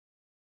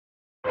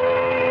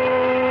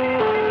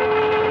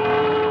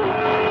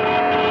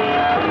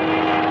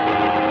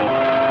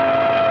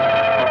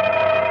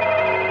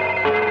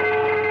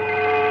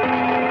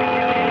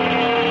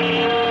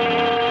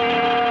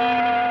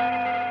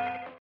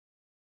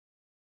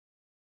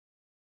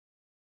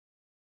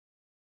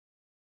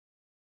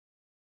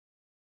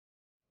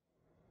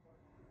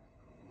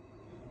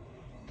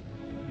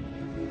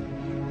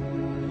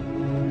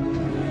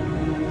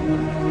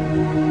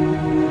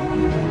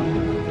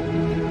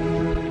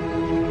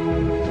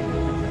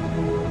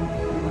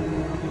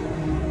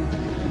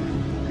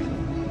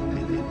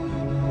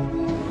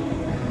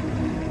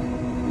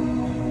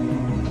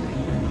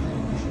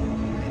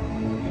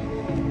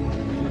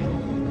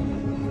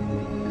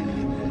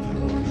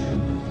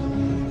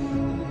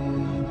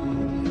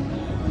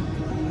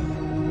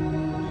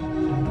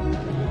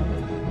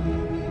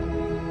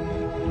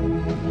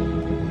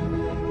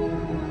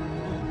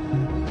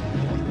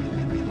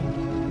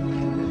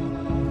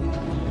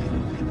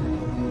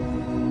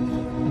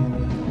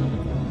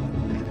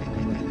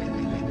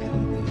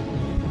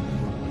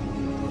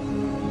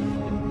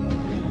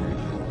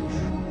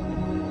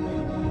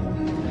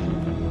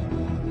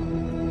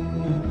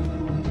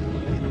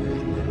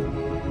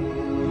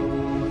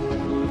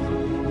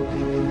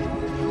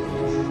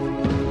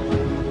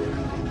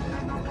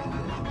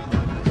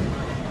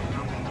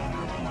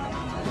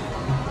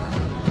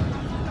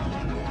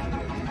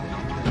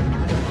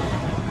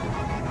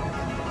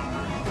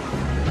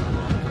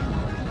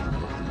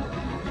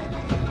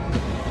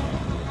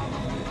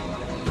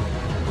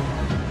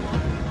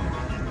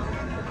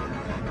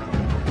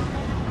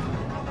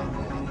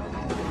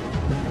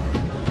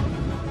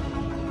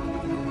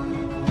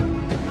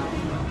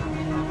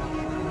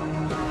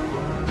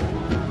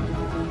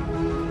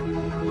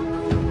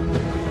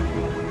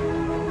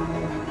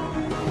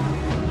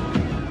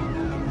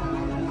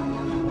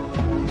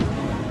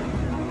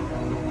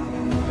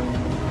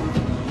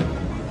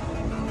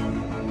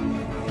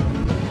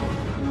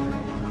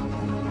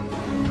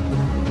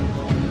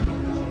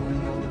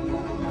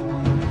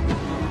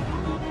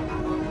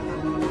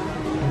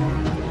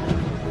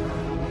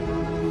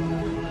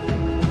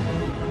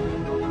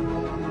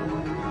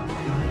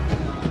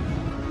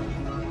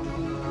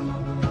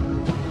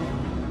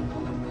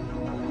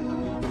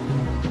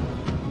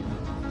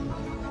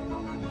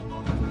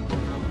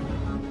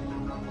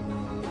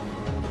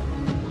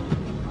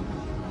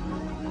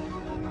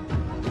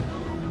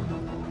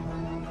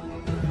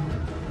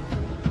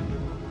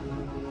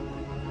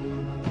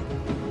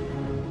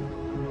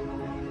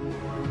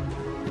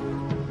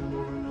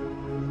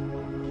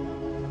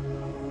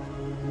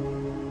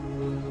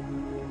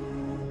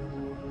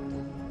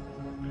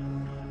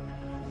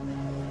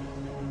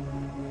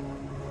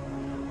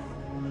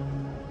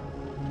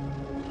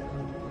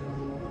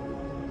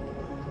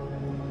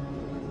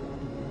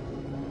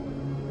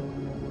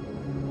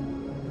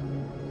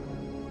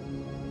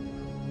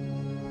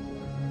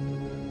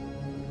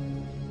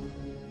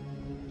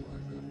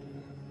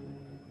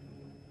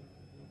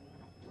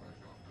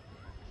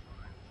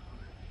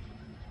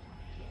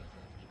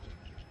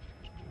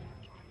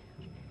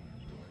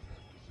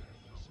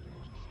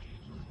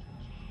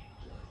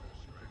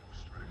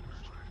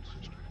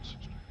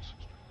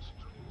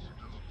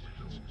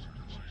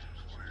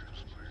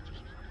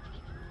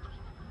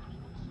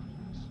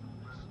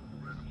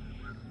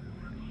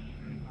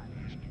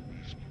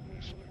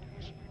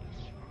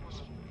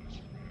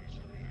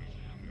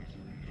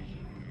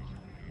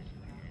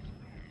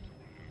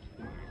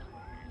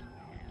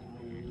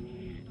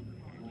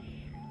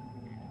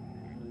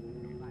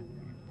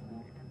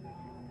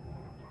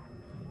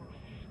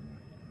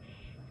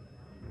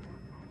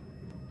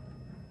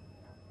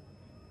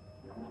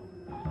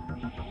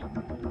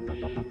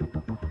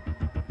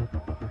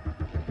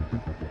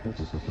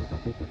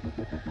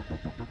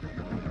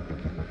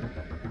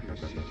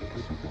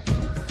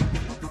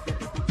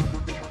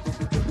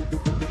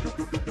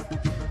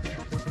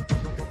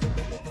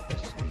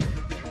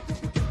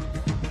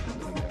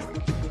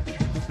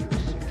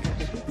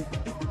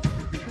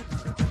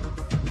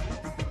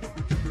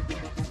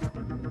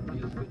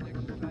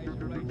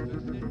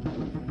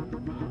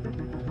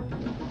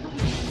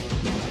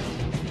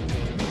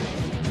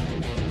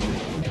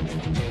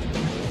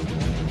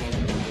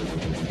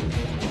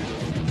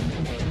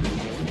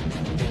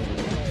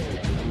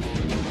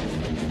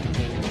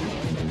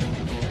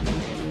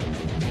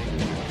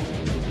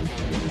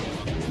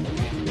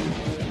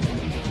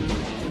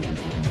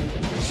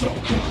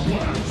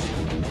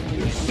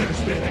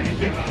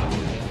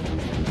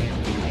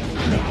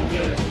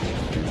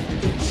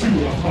to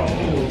a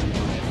hole.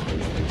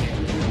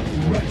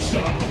 Wrecks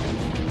up,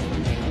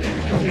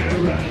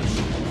 incoherence.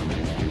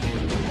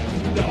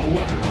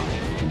 Nowhere,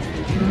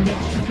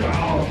 not to go.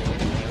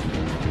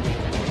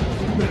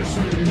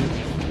 Misery,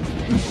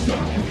 is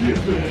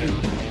unforgiving.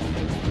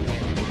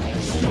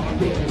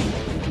 Struggle,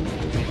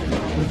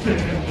 from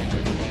within.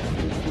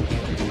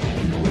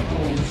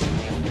 Erodes,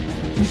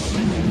 the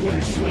sea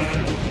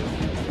wasteland.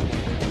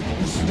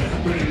 His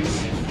memories,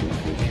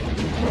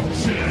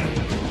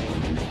 frozen.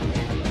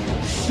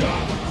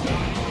 Stop,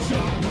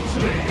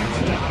 stay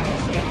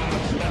alive.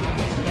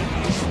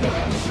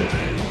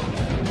 Dispersing.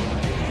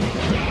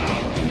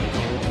 Crowd.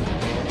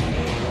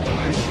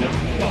 I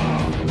stand far.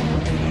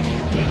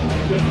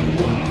 No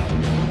one.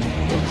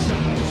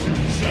 Silence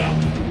himself.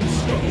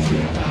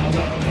 Disclosure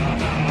out.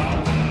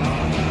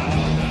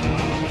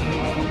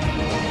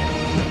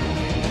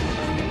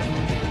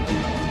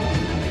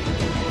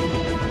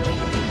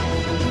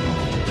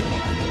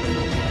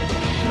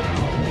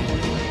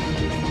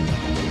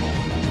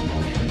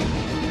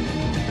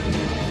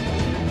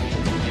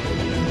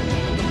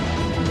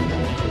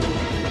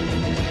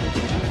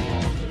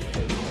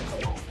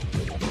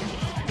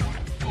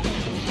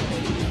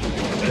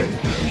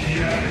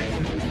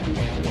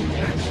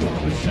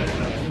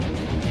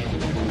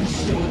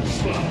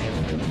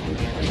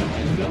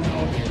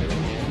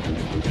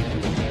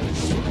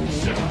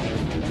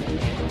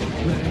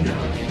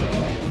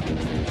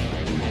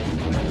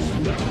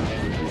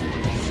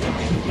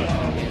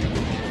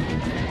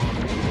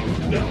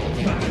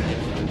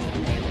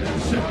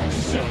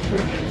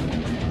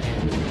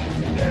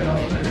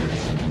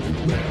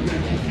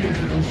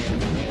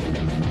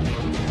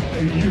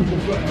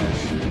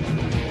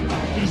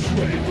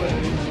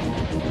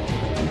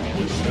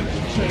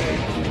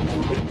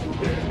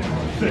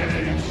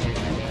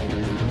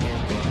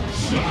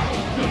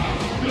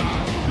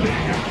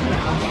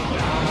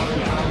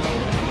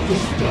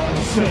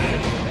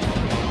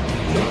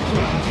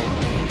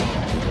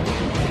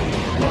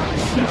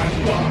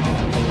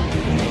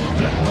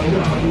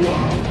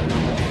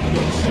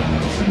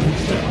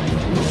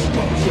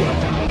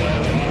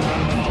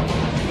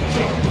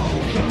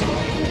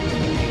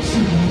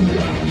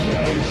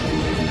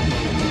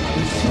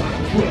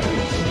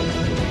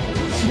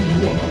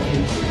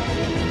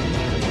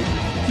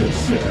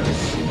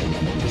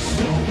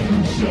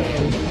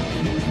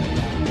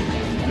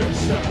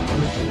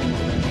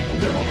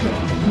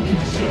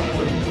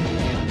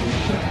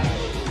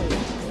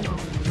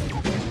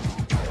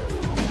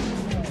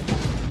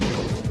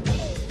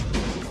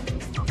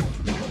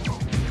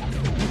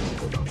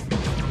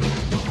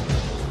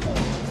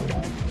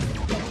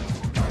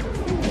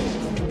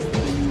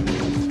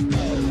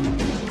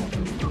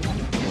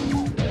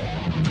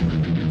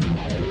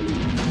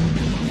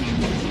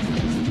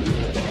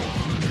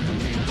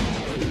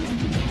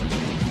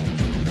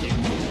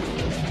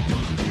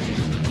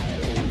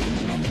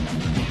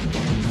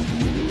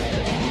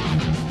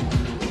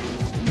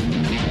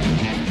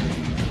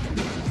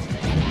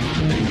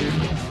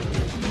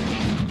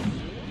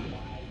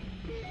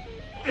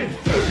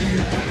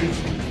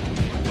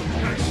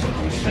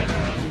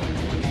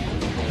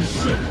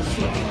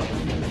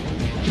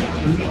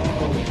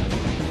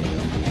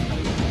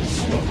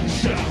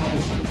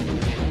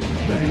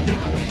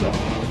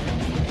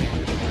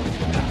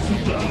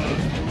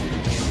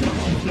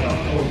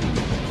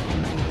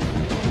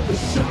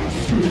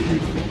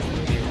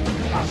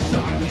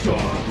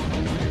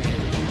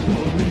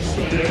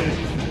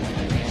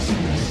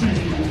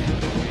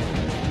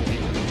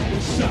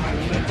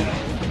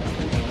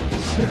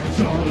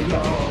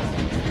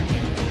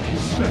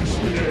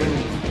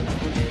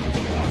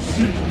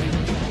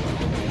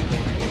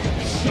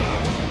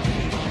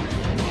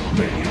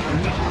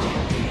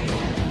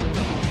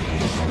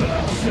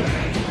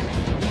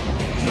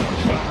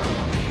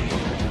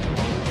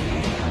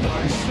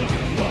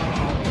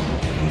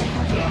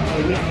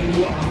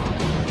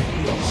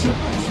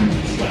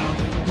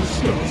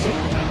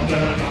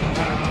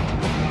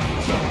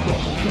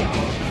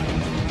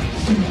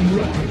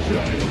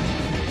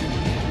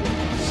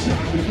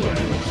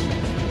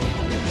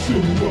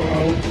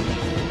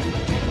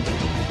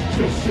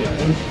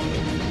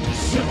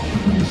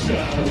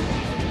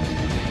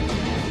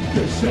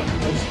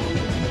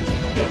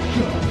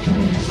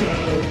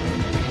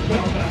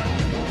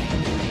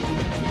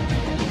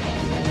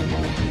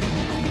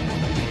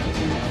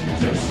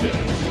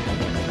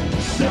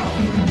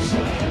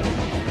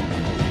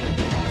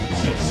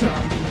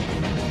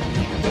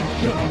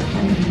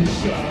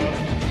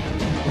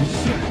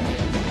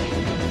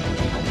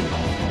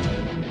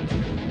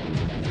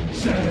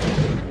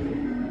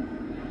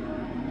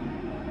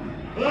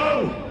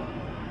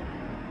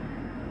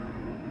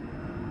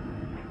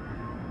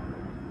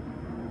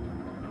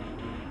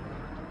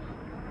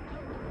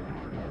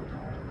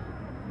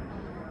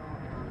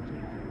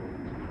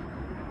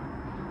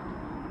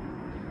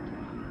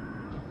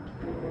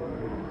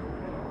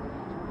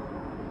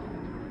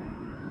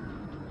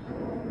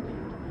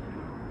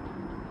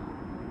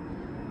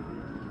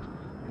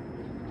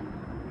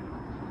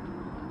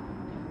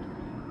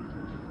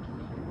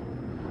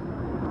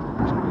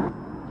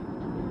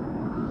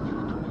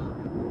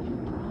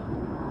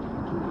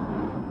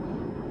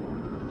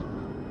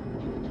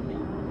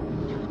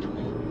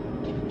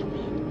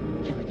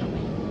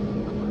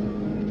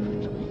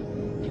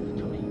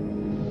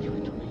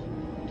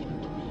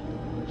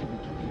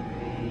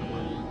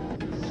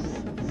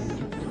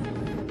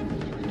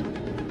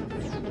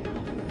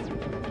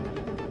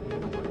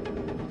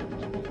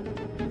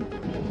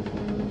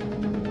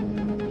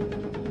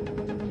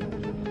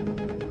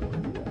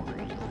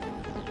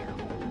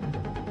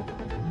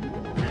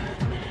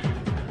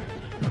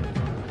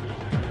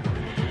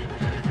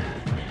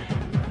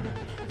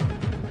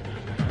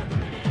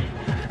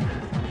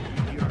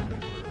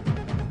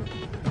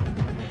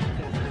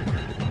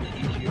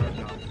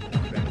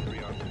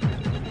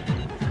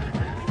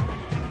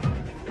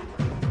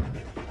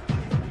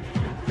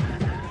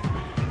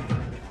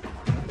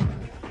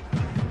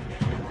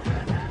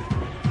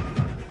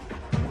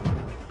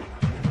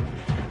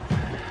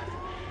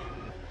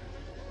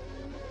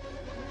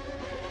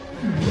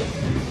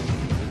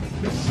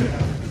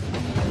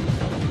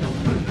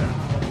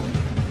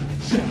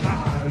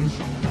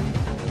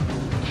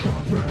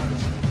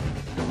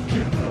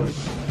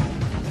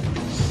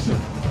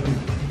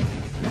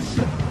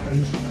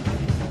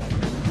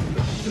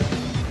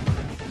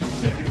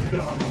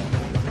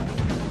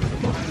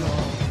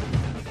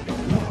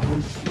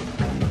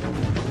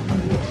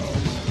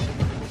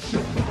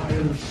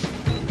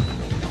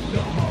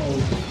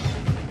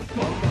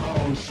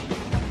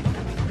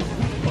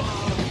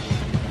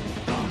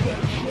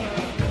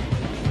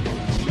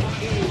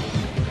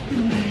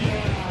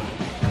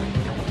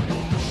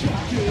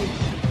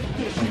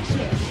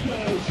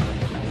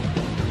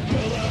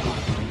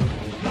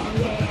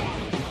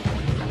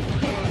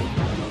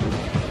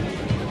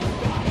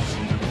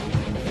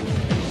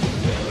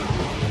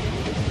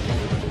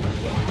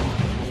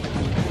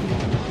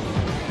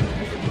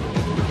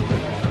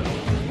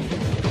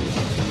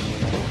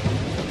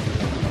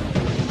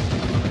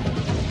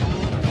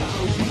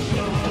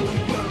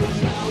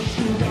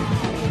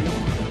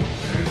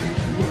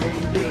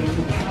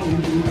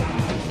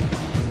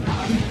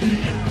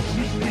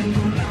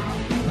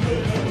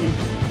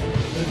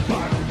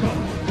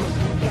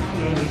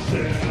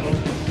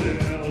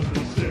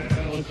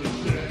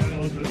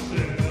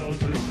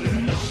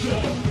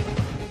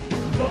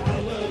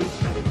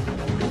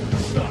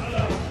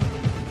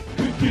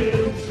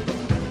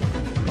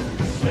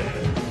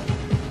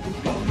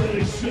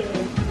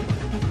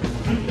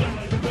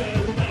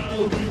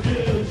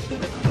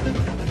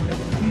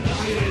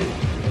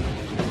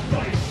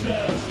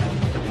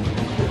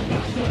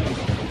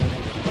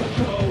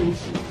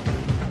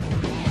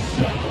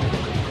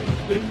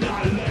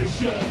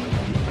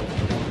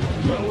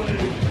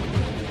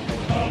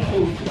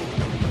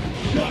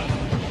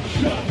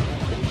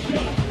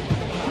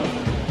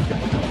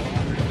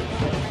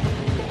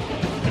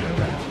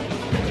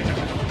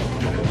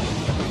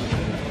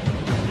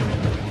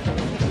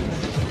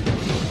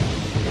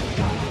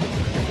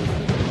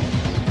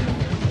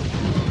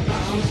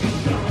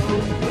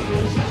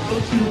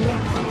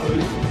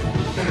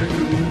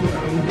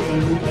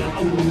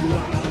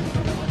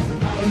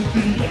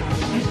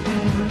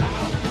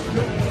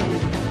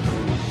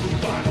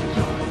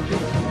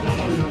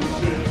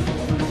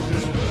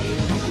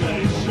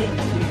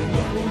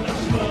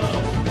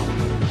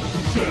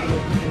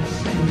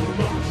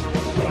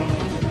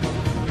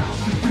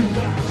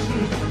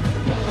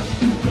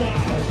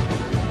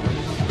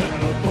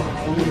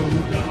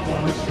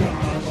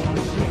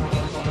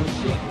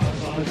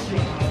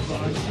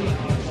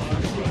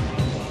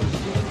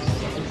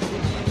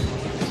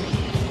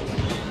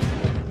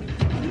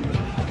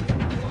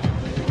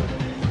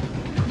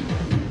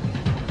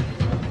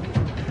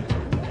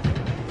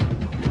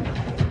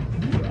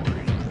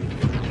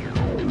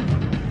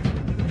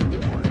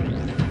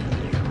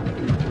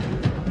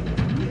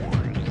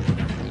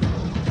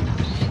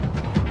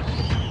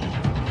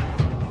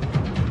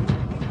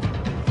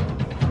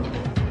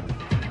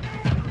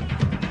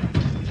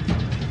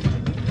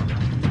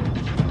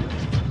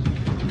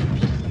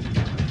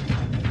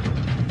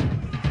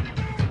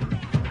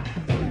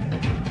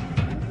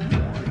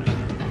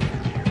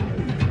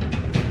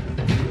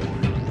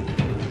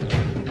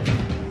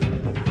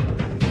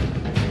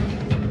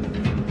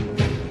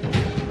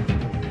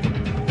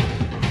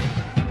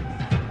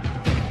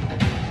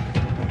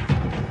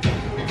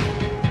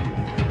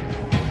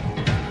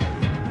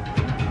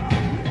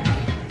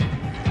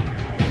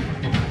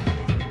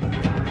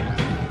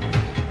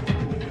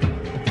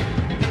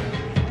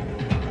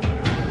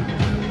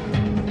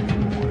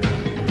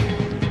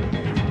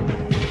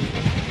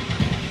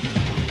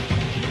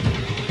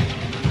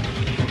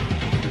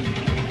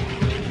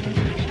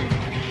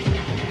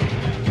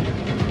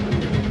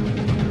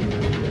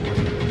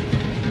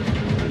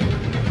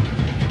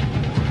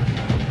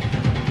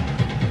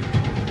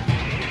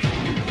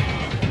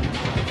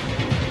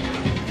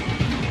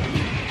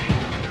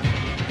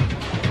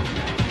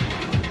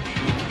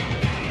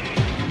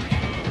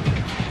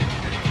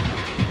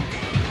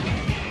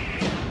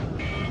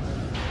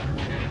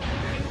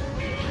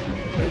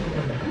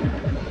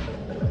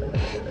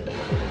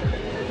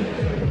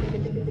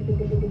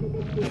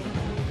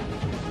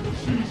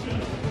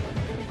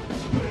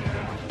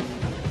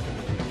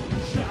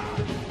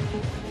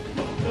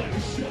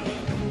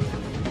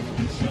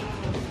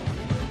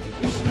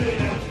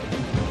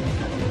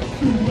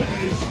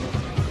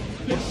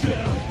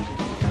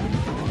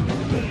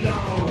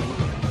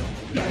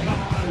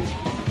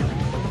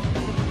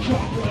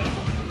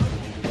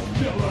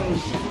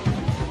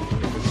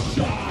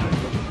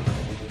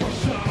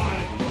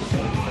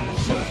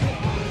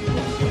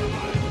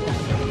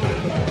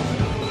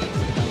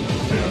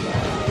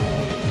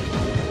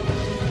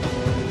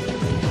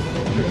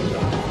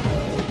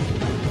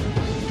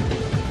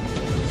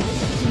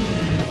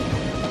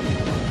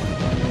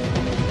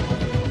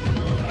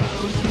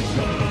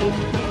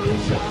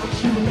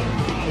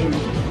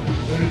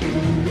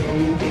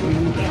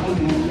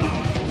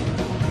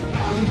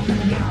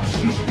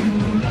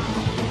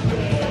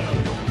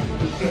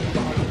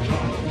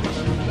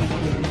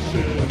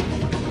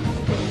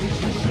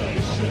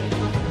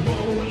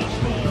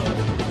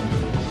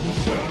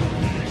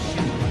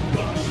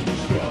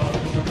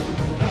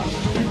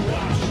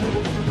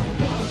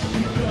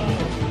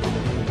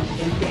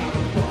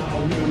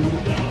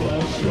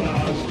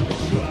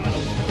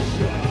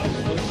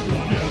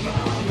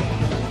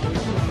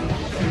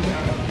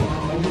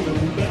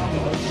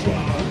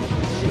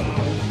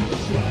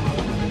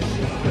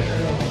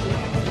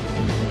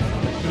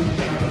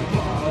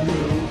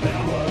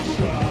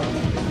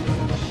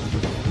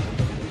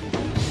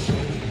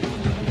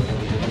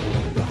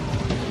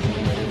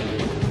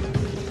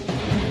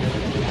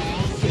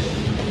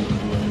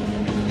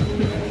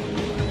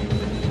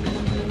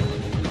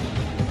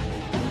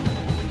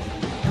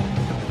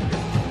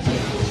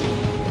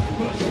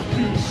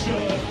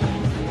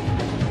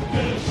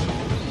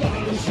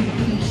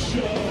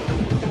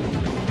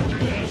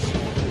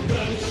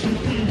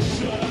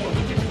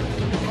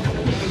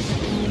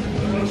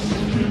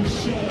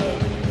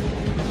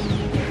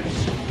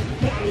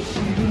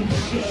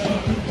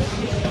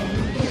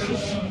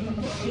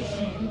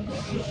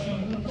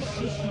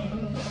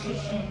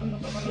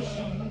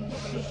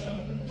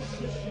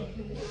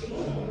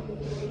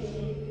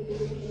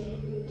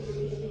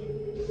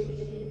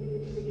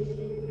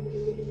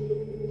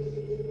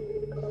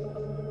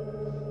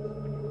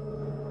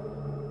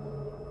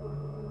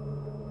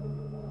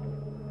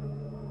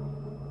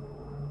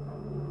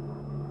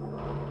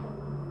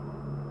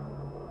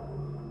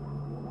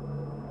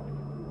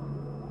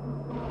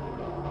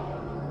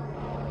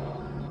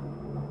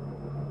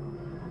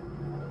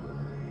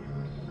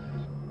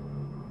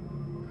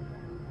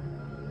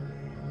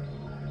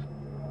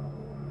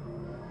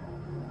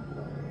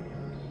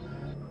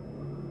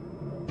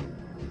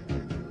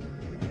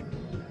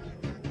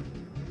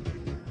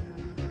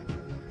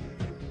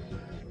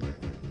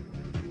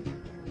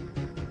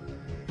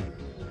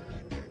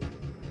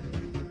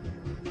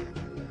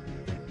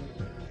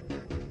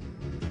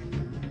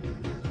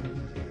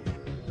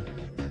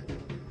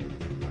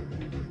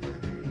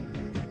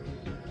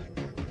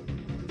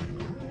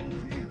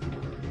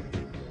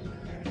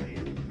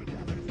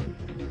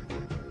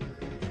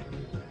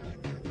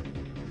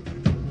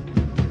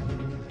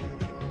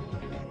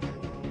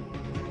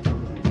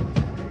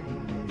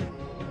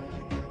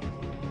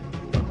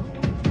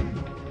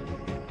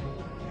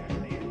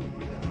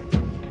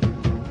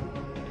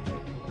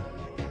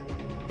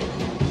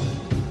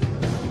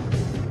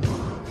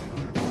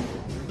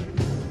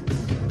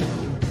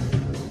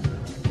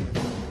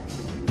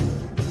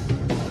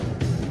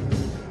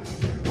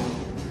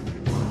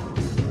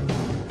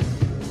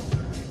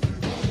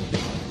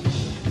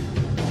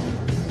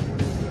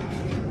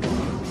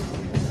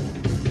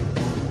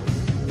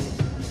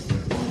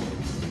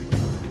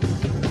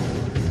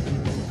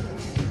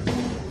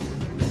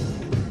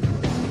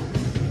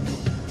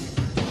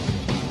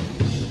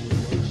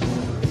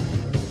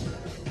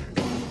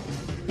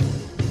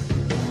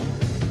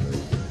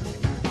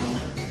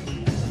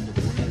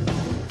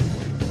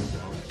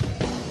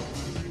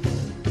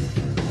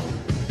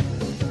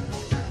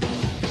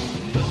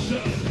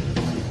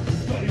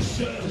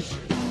 says,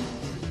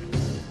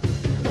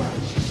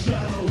 watch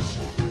yourselves.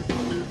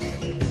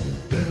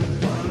 There are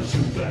parts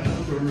of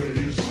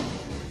memories.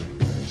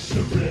 So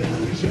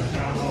raise your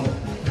howl,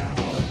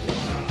 howl,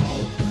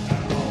 howl,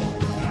 howl,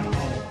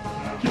 howl.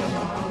 Come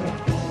on.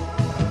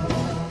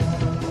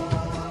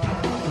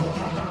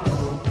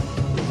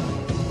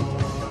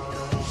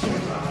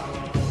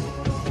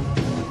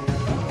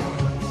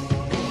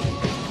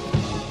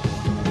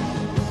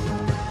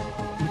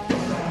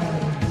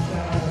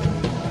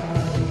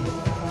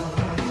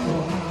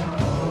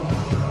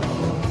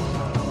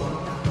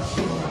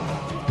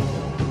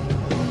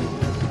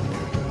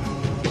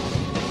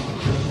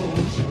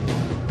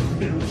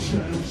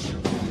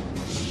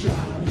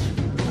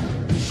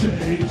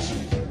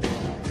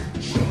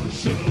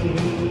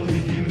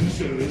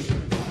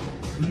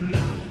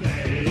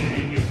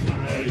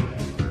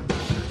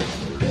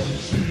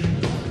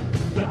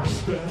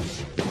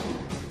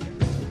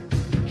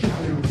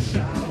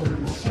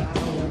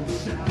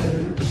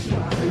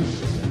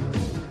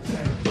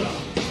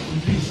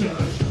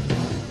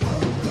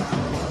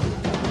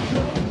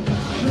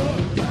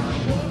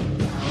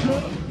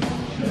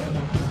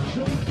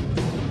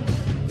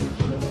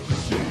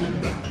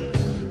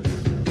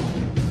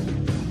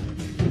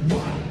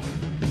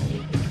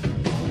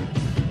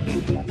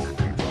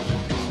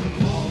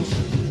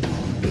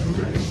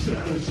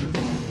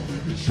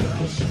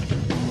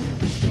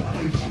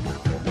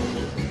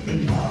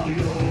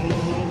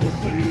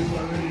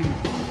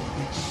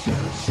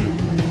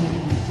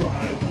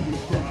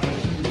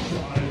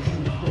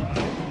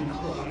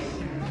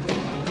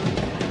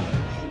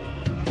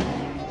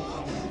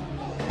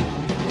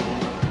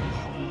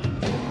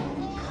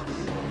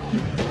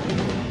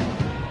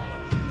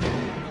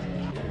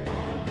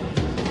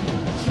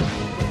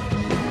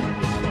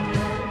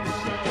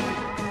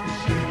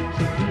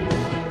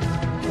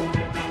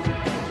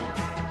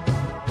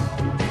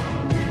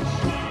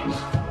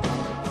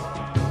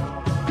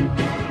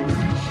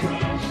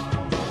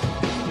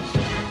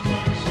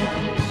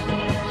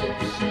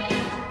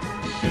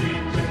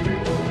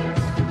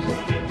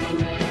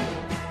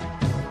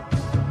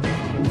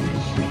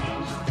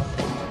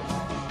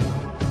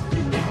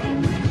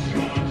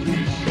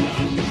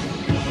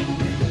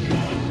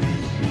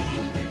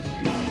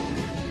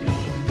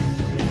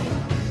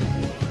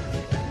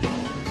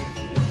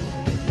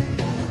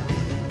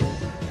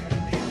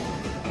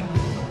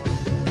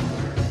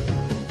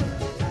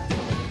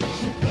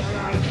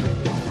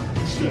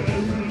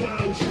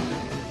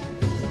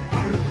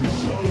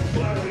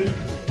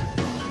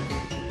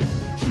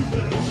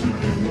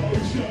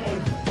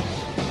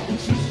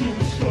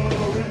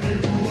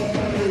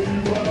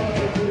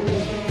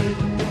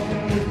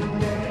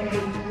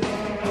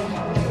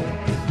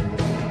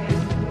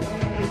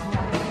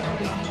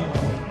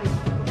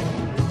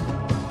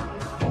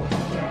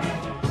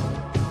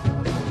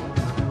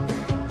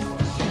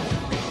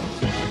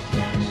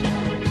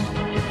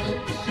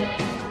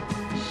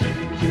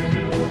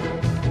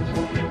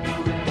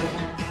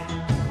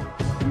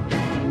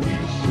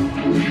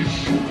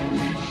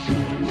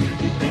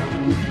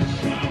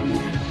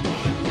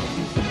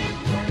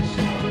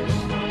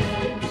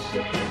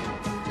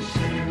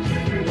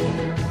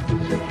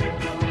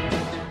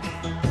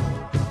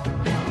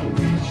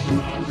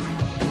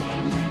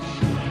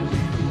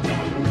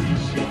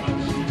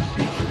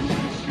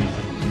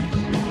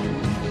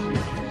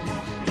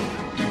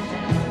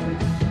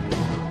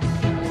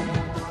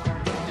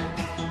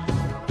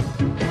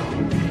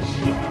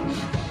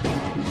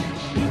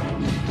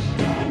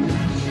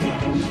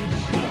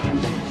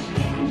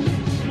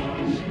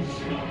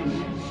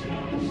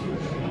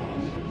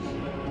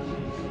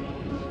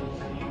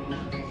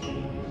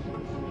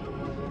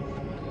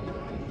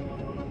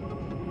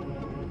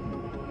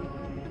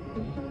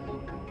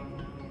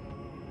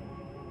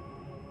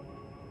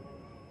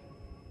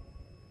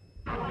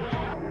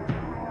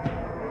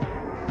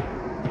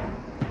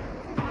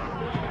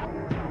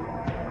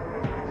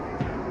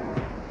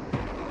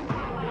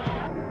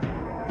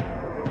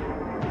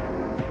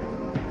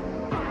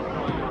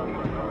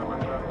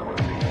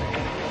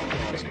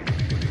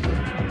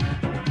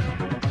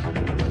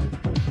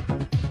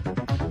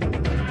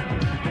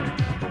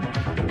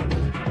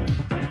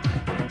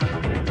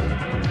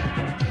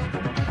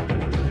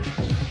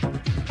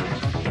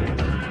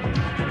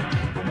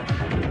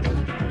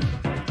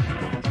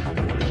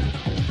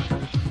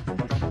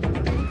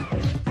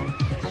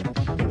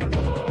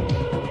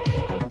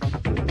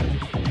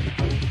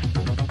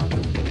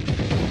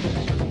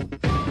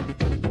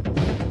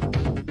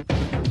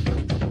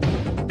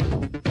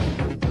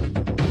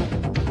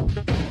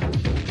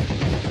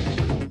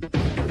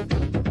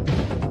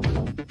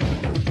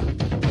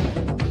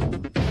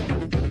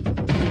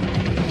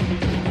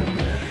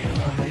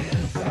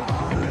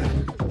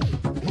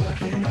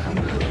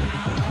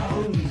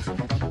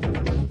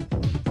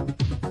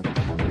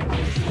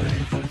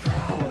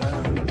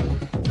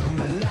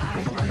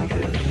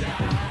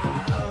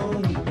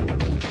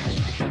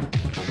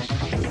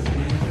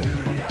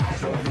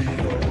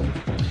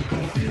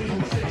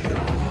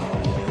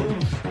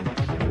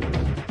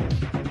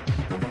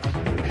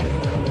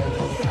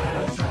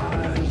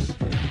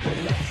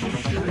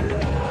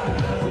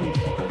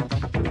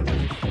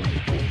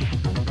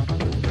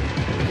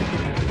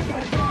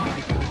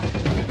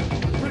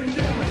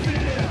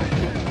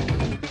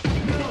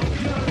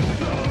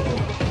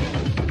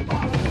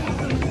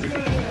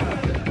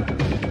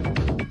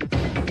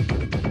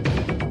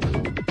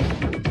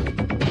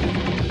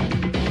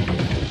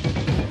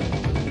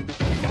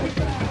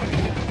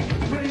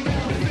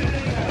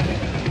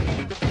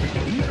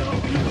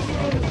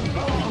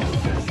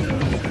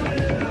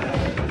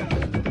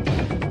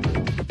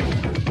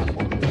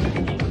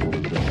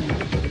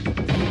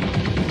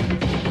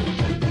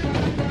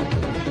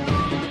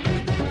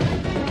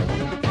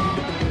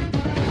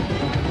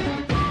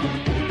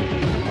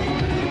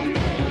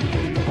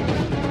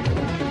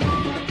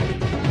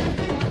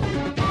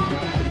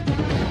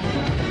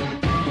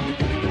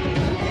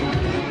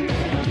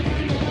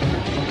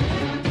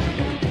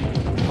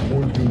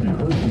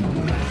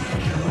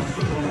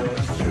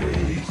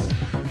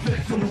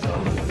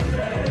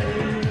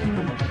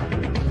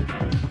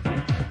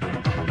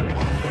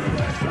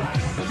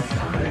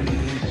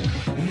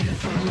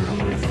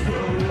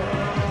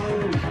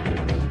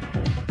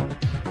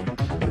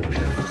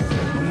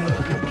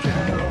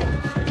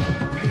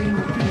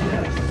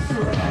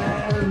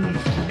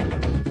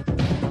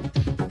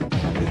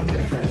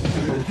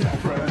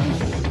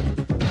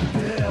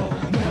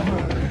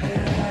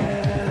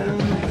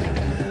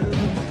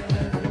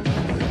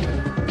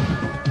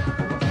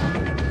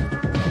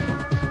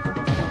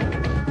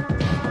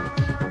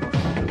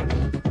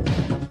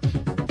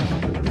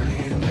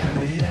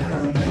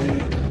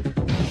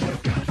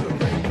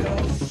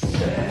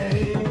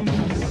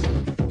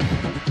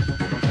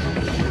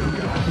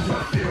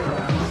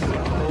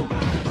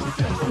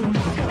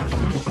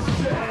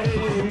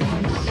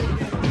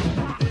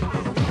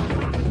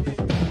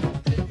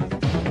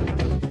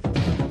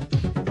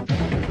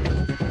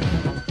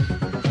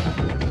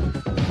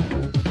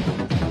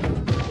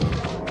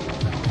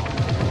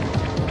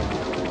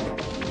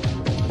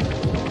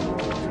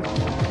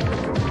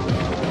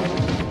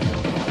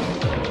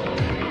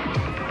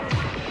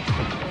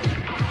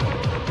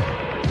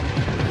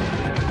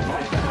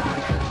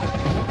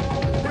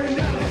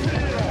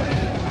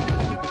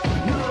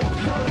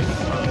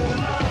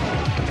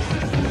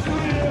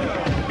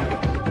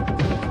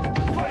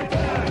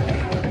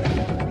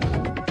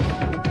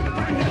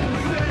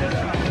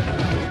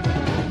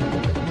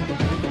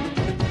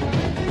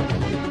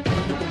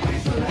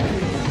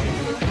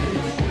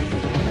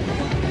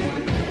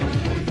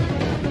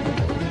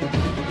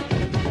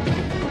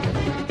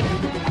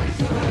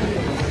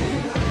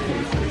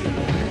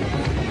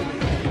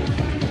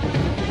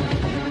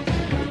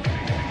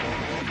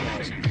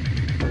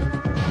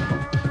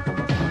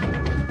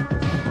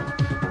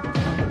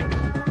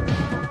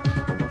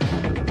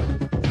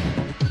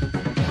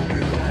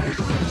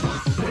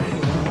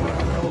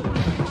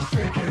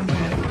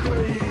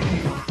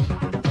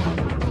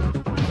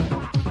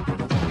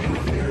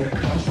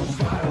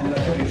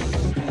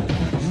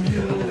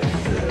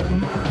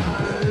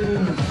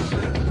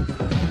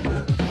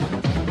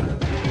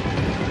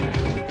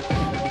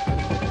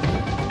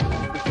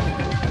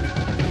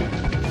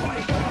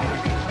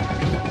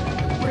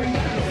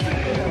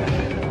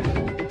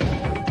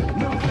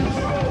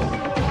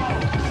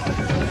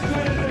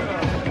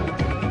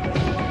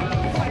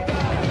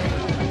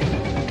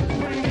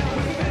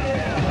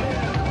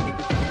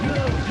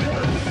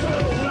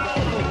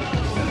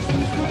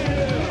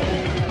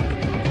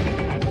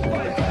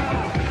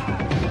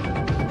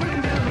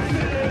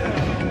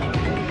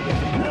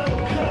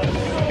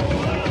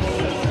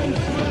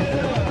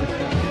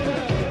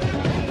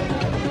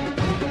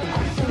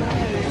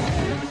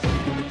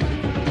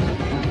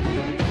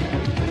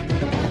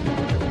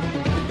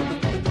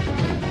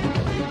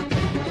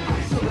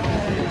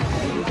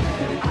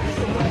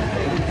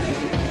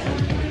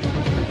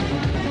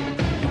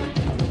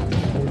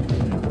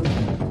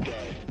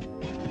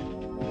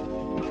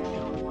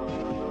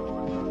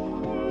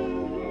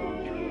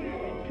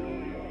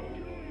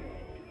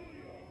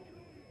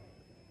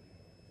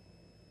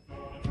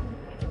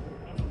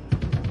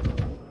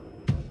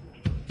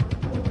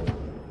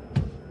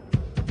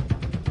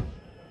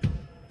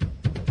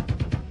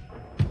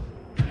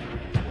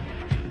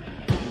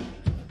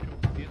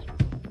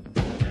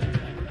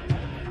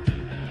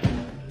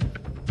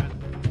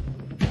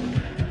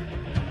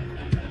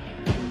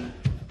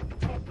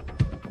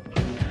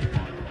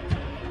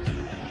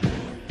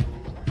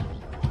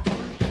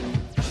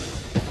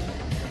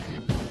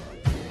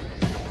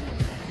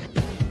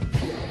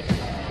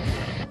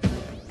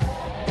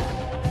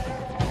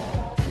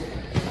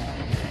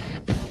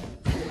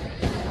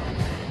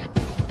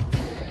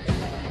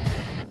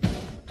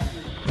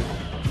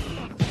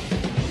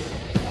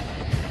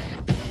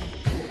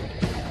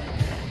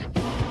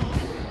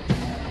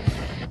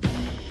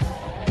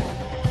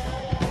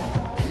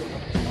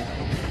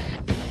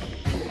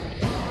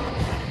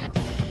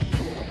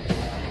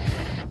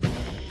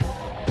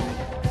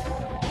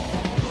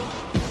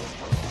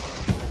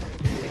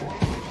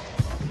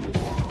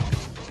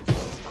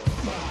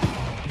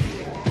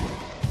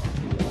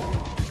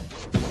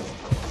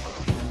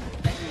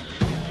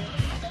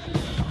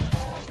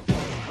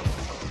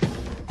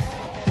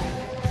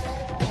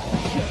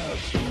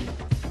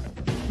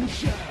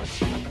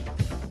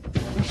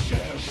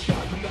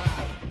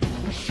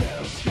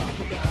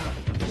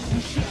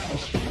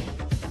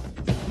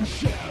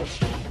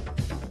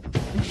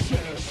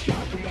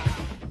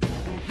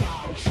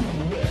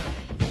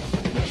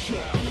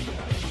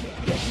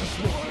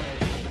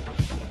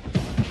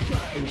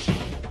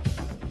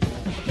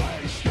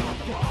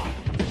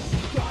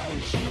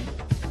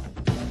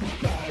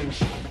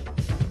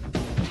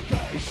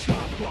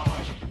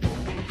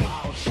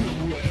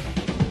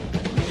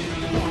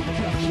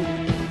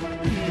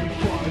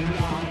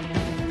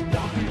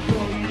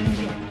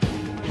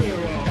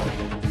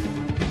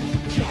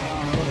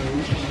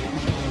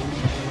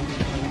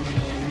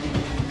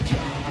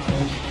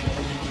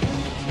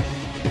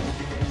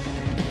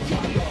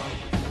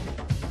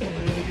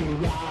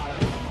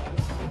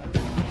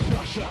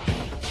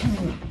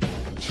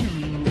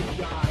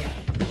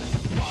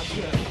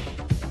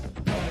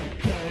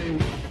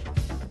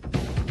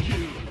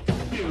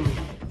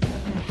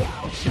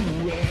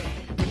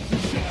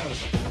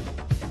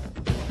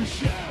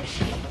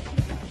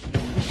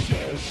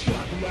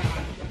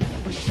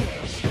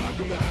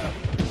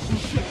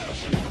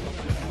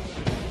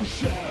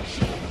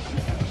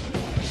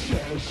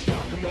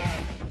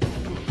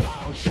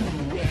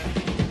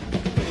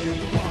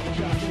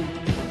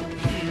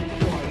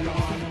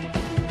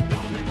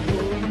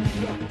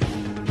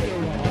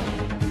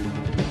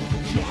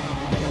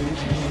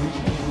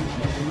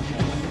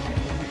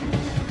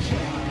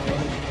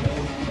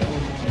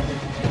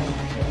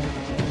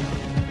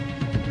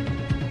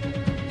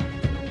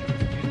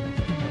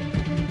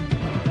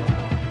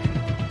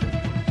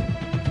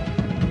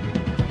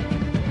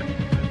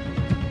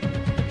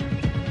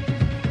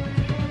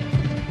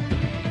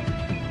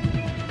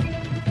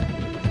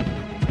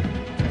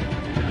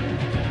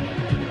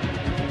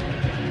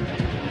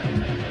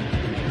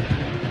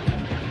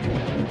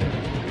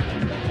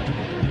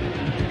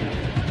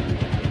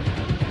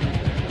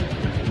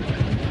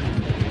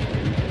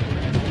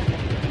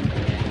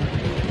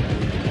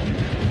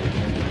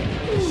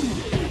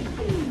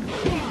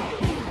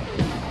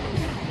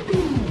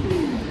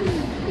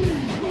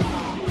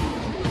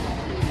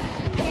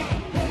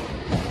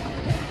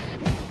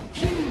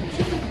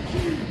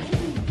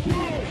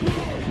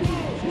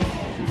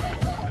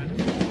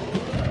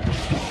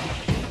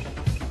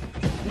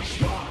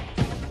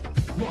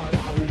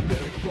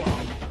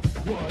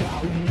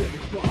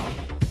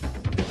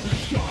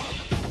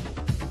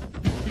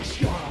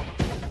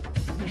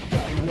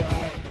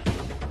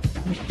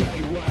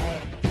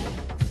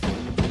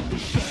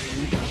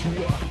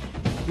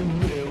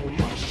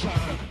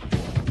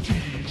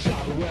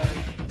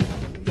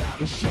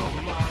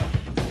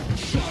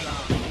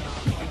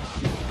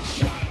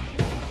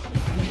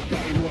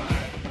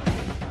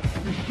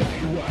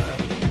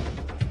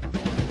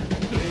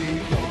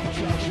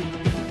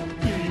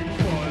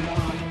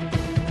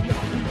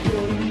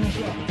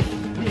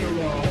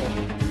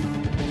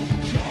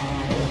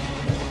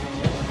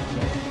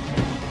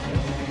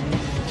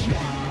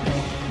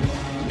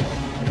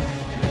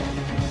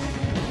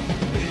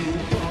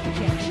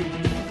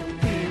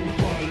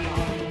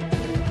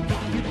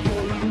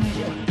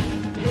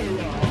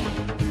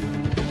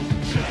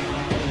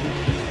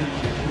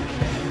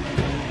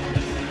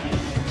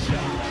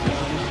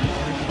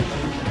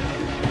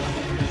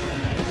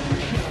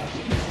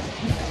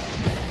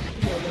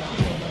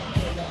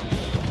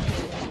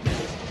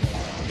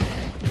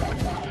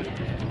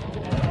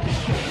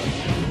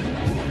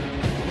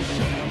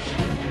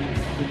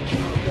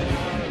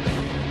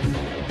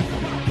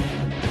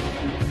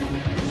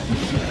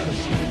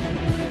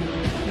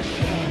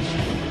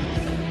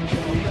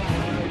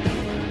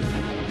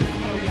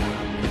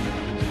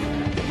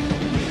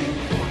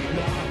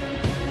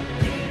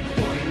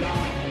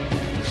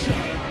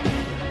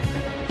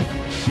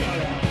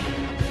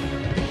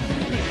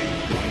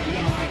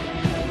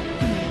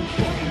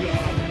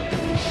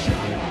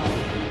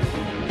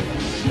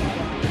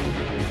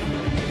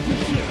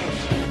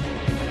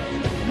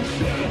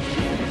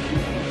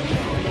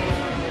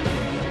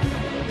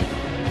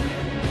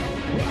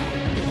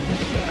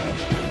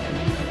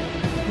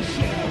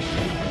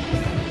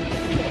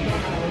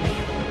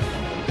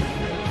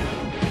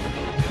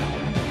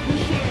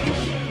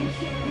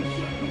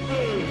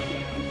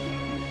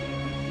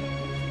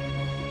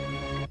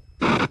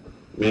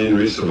 Me and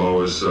Reese have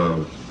always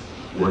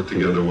worked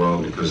together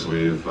well because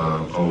we've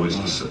always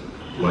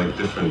liked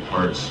different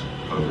parts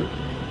of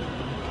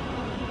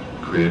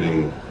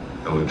creating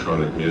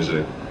electronic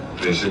music.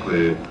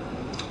 Basically,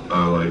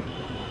 I like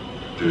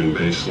doing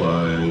bass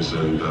lines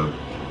and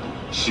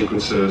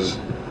sequences,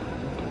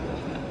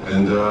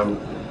 and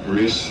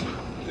Reese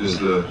is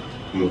the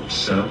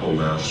sample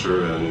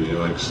master, and he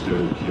likes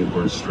doing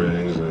keyboard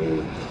strings,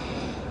 and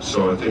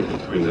so I think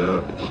between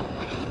that,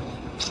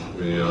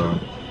 we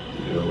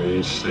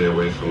each stay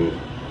away from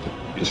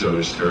each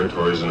other's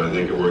territories, and I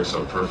think it works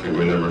out perfect.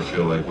 We never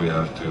feel like we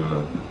have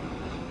to,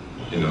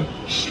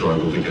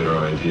 struggle to get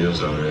our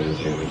ideas out or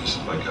anything. We just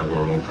like have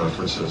our own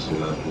preferences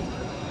and that.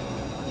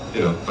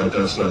 And, but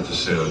that's not to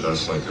say that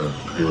that's like a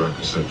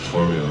prerequisite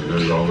formula.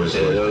 There's always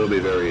there'll be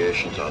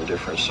variations on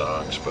different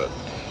songs, but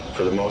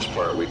for the most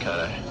part, we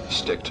kind of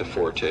stick to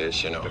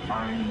fortes,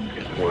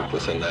 work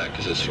within that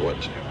because it's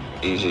what's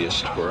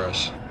easiest for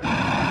us.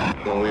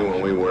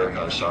 When we work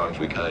on songs,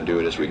 we kind of do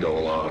it as we go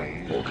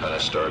along. We'll kind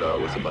of start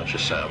out with a bunch of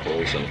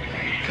samples and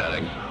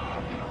kind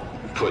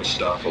of put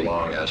stuff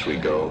along as we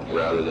go,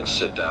 rather than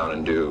sit down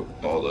and do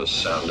all the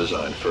sound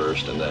design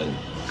first and then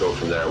go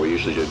from there. We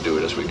usually just do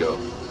it as we go.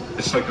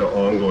 It's like an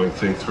ongoing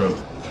thing throughout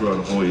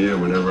the whole year.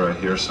 Whenever I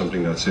hear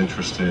something that's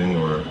interesting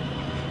or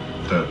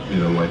that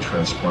might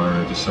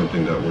transpire into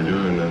something that we're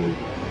doing, and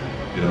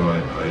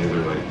I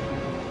either like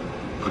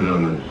put it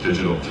on the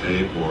digital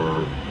tape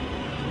or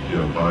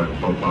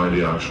buy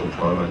the actual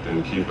product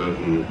and keep it.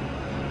 And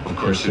of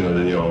course,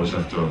 then you always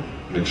have to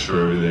make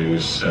sure everything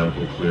is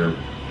sample clear,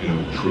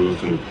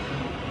 proof. And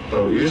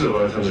usually a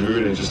lot of times we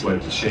really just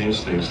like to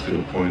change things to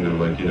the point of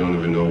like you don't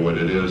even know what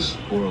it is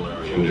from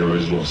the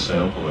original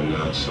sample and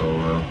that. So,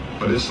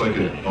 but it's like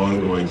an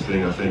ongoing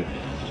thing. I think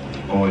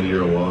all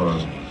year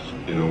long,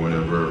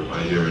 whenever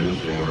I hear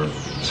anything or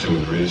same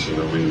with Reese,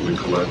 we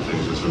collect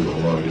things as we go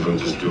along. You don't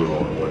just do it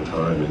all at one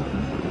time.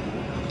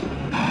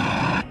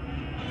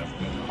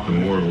 The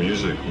more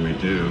music we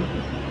do,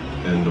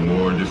 and the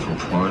more different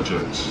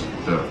projects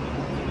that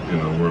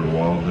we're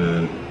involved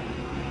in,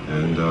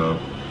 and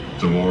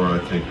the more I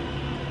think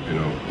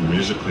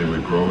musically we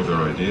grow with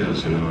our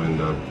ideas, and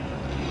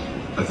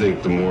I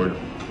think the more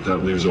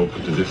that leaves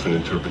open to different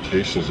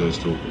interpretations as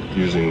to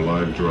using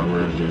live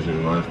drummers,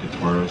 using live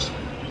guitarists.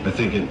 I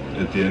think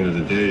at the end of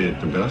the day,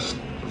 the best,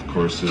 of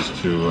course, is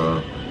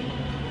to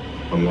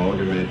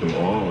amalgamate them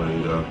all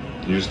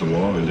and use them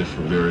all in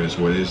different various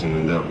ways, and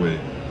in that way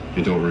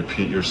you don't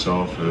repeat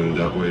yourself, and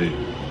that way,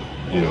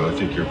 I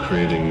think you're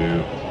creating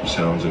new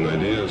sounds and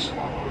ideas.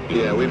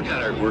 Yeah,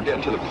 we're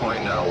getting to the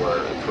point now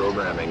where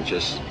programming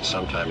just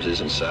sometimes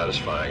isn't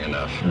satisfying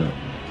enough. Yeah.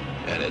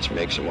 And it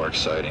makes it more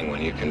exciting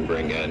when you can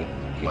bring in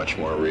much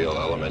more real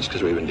elements,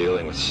 because we've been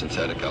dealing with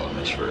synthetic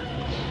elements for,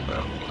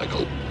 like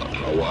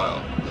a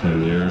while.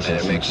 10 years. And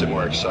it makes it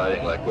more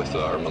exciting. Like with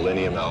our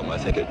Millennium album, I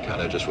think it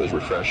kind of just was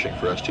refreshing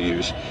for us to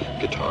use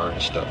guitar and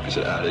stuff, because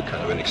it added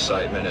kind of an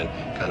excitement and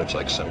kind of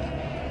like some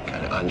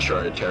kind of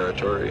uncharted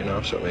territory,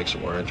 so it makes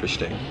it more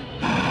interesting.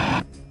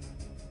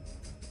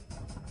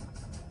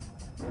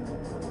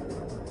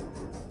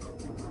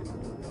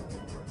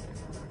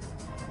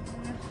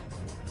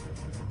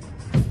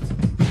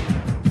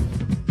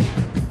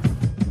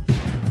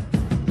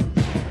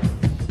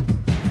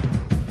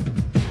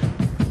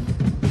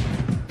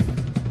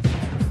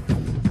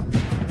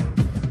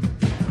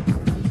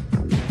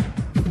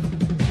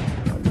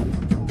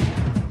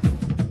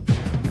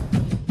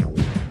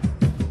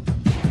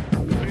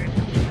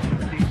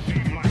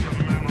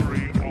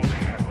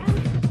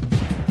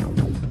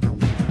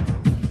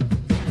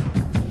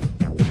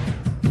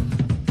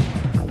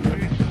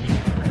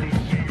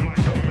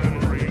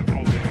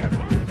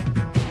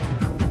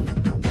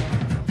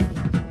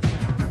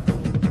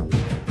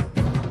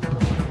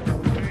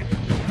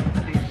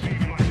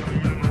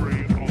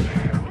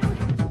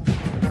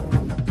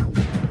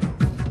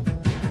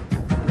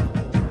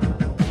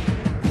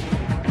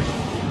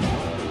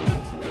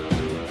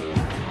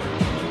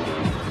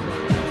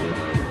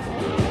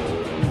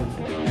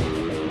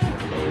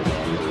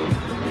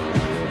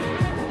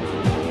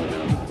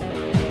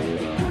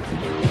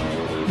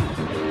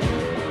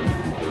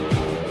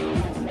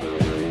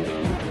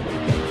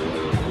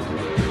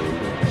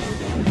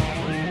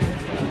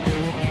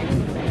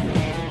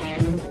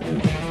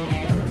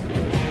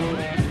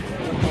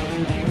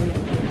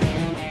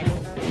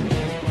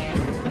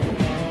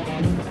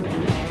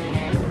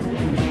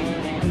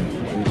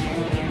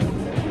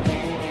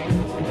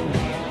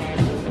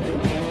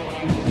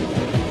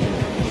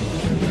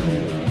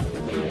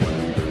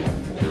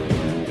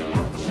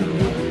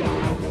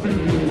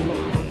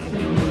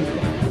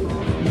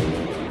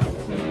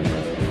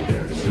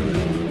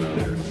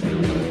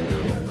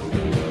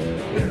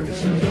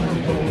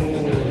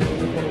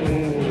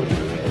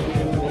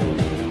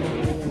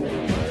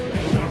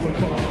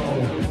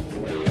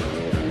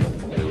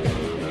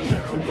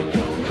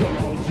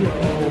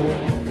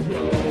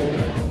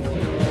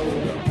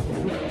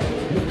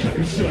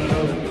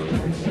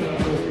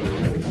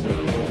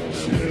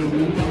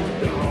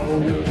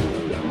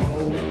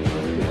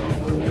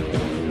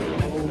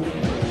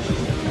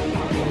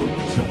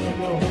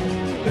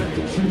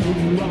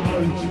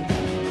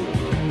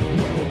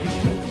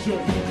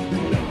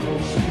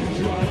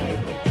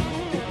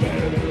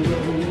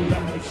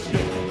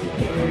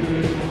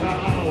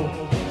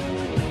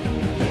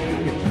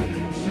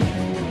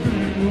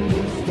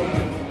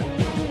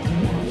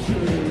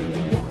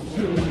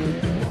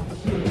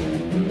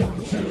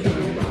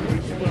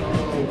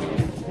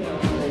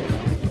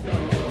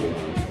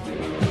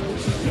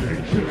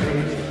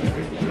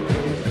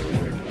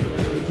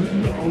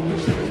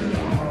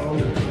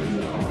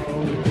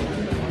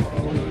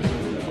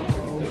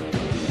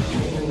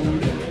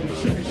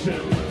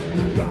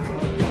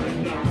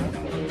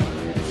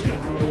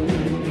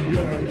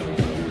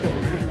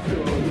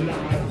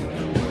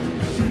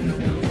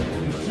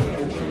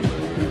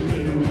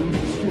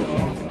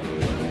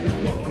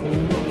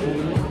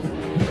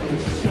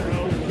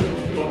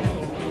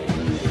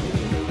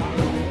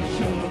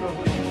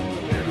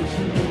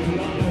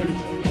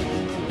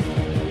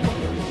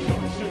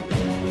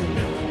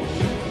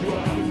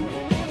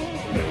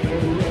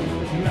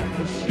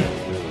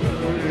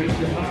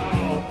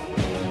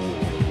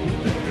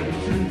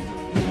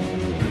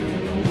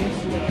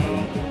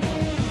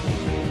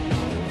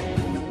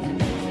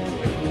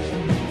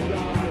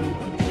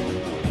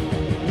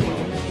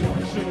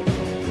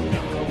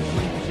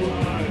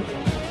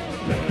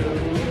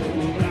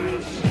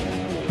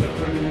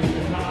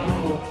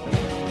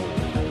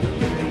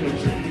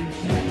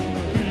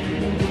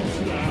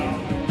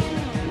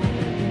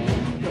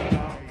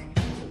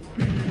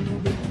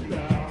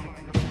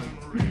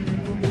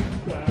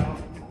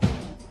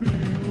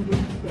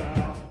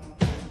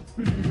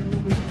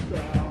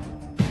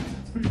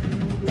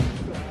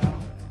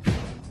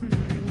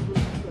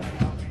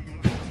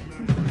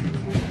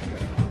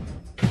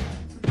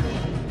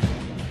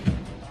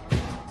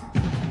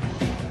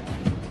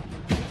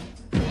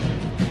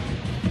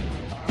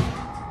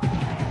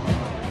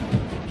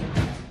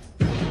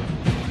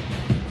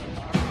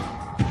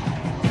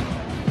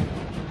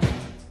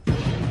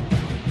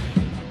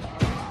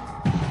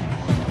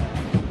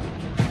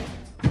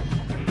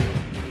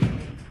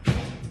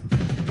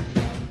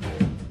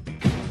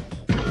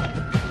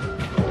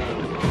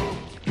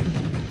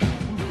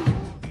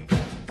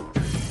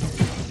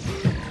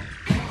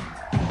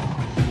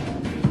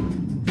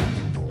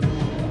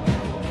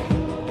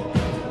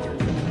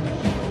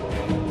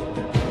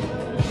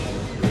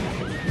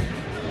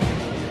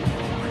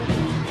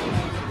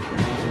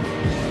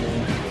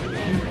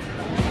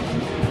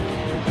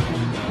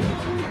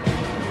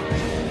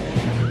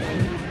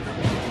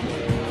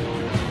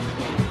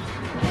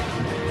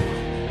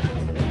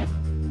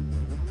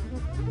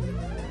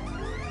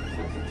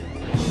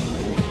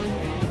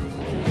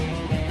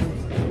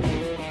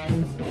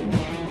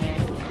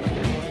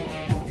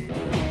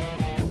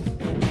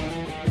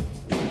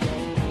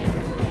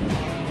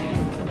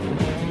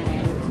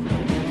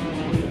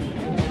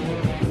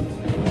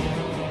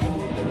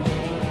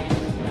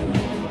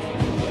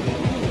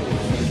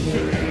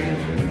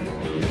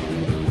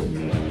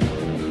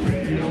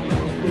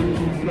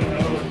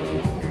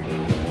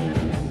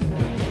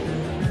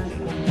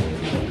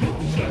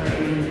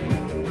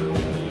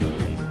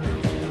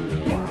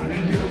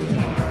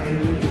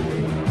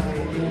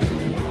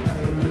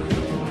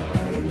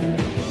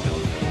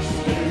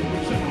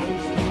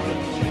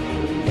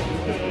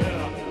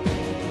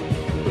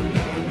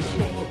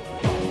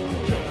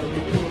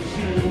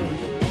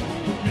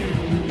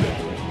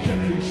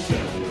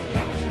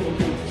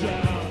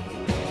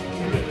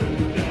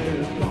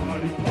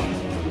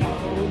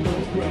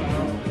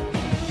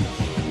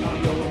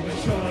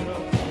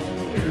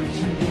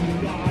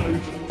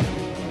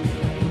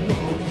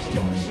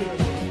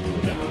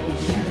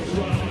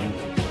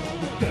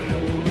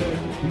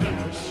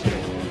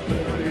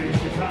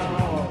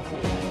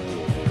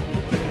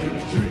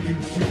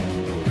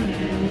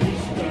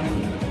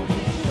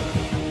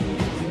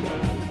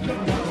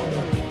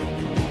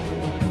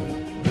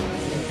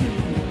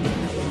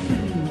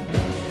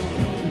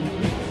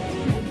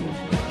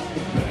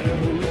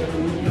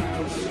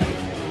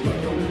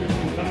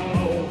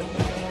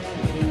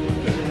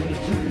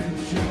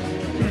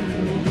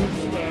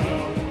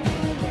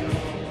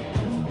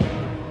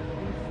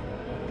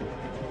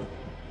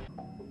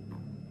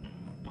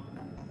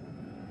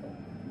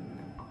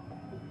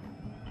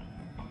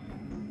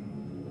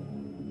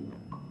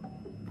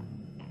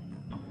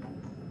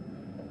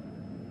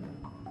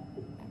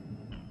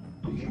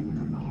 The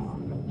human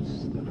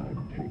hearts that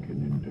I've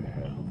taken into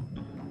hell.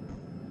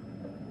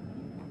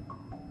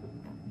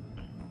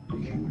 The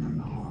human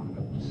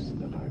hearts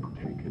that I've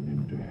taken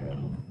into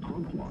hell.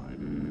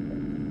 Frontline.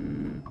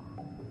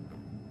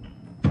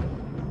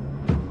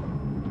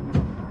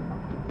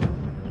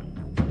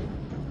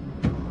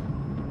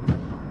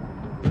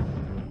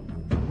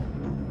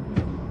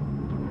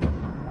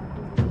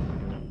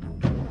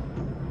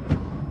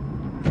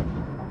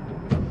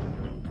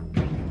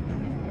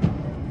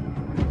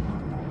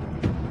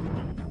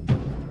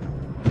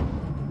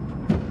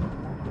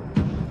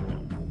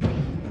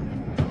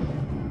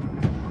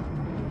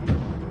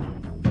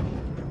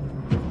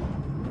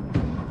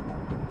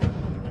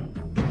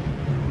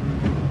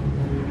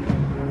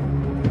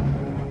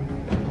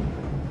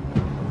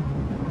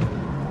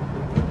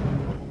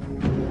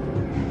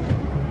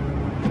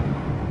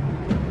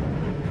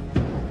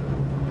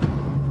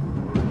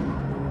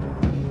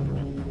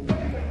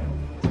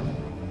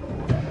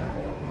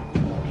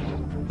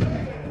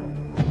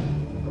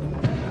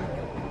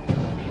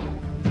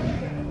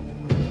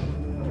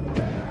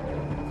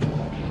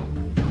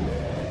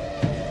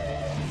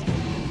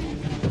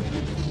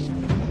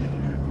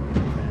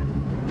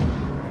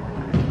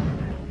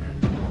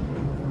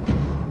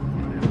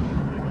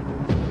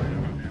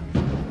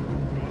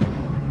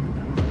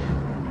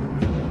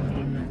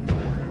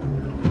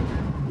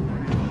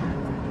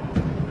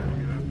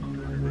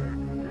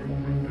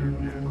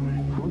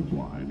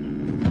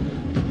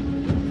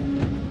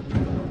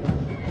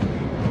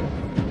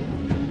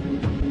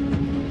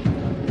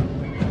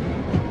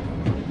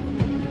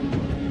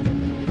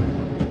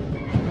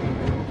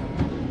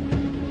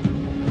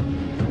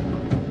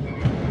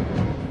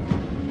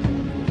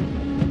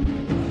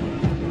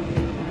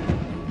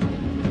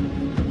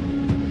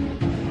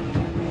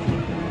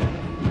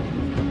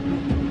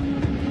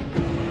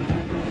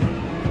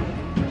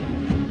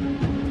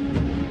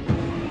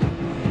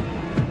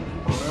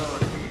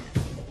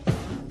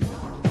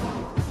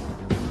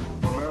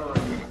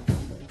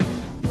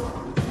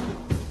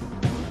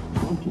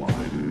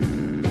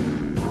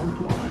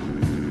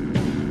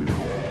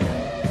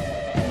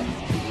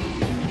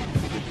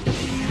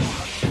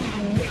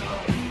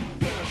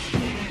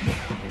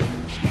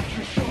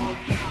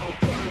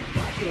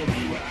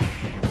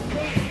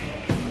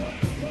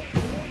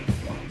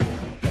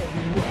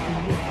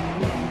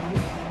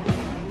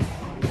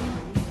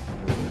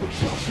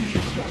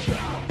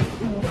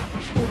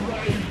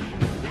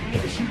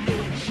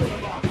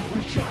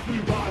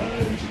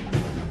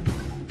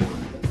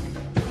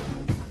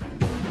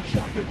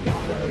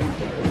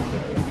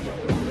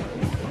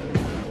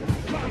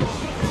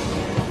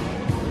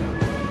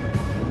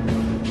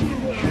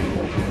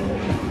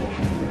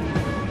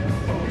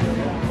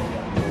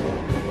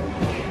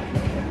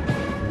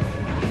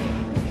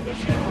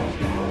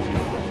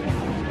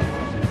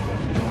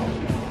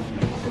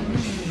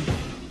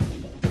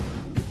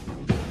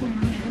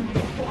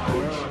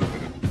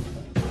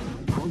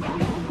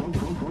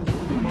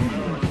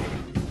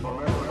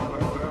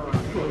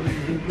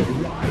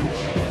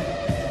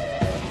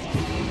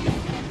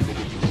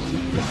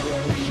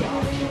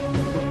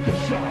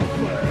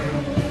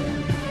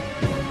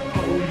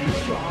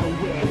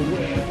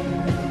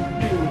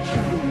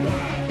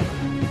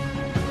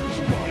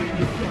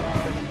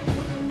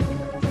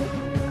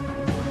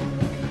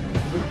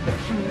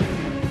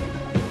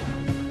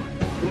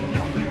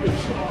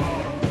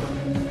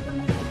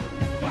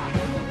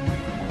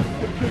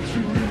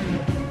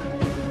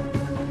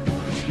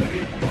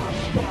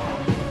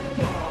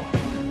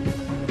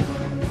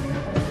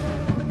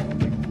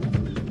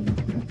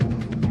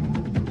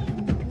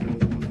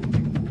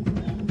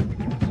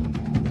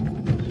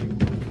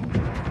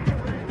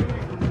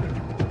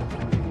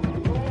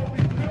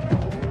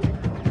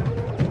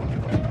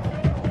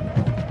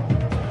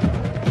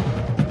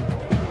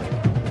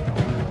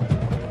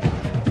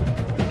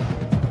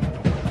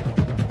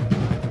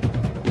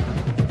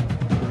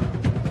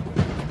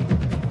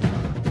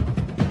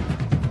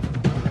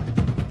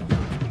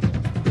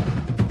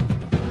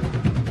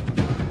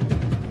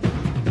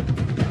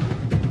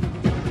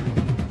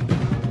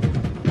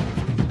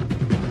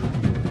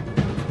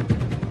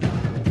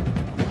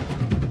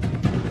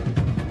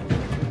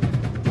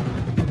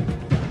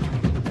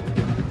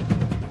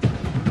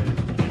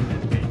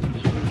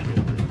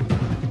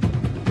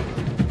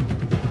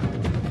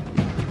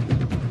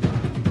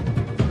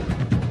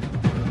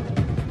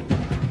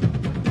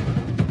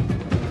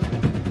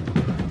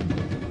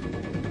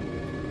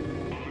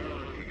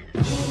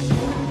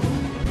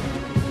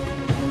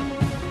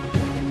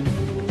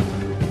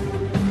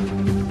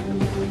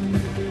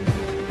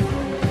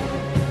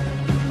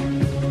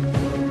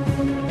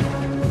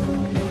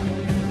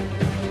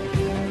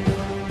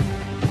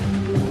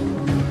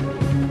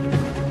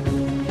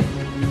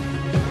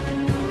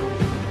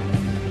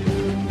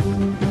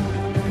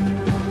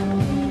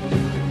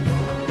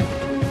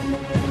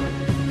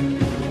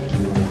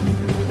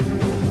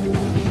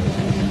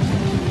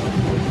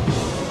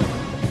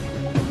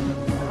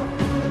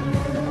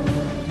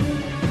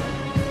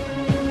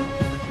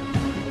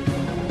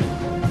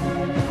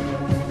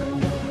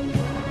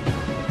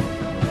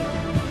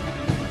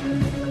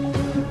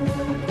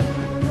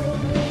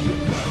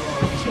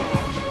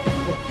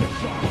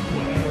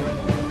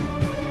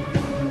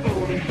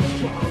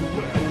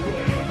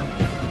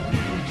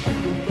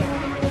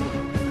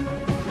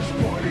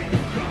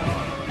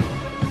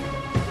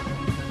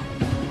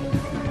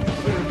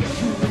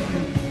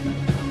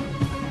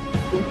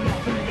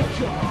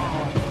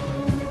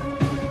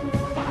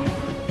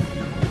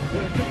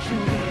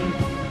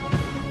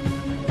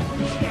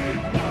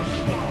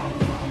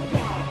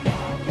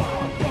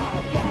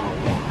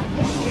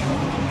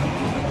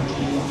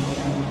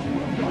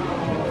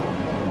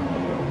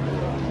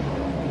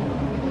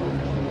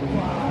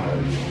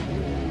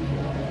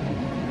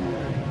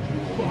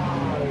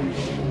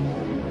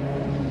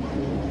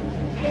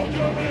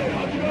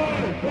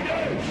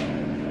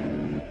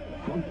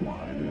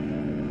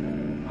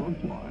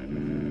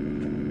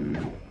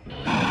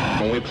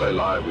 When we play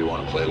live, we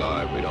want to play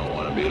live. We don't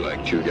want to be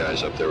like two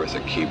guys up there with a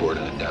keyboard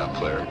and a DAP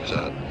player, because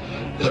that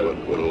is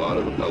what a lot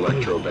of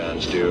electro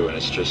bands do, and I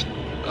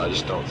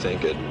just don't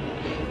think it.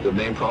 The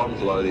main problem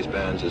with a lot of these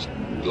bands is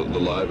the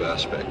live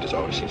aspect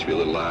always seems to be a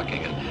little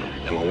lacking,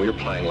 and when we're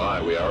playing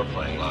live, we are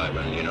playing live,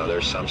 and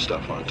there's some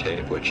stuff on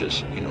tape which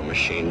is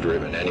machine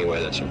driven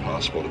anyway, that's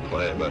impossible to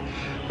play, but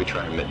we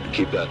try and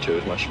keep that to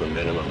as much of a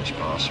minimum as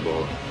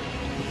possible.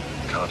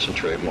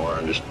 Concentrate more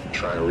on just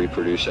trying to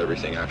reproduce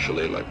everything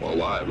actually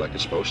live, like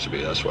it's supposed to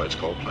be. That's why it's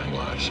called playing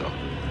live. So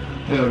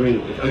yeah, I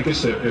mean, I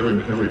guess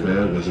every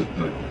band does it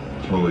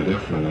totally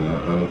different, and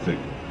I don't think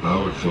I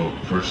would feel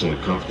personally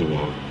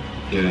comfortable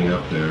getting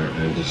up there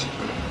and just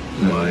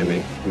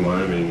miming,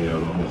 the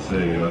whole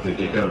thing. And I think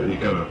you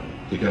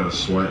gotta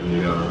sweat, and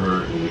you gotta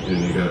hurt, and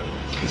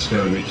it's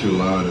gotta be too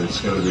loud, and it's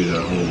gotta be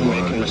that whole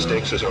vibe. Making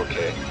mistakes is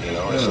okay,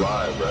 it's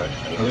live, right?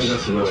 I think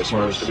that's the best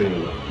part of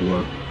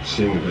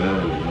seeing the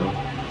band,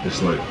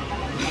 It's like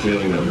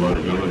feeling that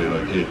vulnerability,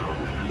 like, hey,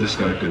 this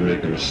guy could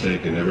make a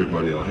mistake and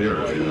everybody will hear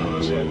it,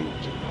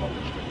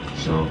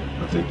 So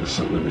I think there's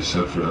something to be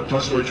said for that.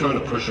 Plus, we're trying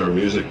to push our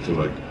music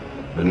to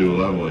a new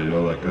level,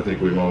 I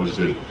think we've always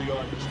been,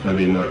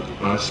 not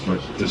us,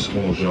 but this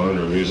whole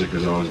genre of music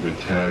has always been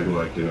tagged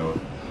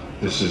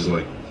this is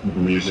like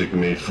music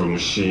made for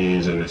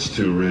machines, and it's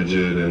too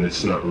rigid, and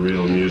it's not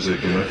real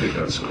music, and I think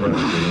that's crap,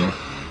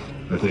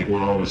 I think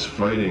we're always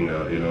fighting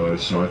that, and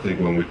so I think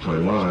when we play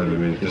live,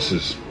 this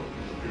is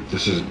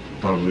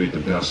probably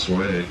the best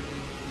way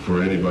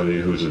for anybody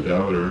who's a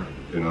doubter,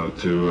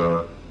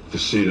 to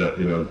see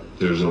that,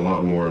 there's a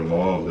lot more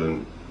involved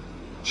than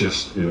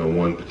just,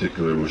 one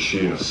particular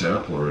machine, a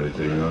sample or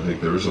anything. I think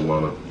there is a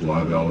lot of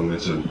live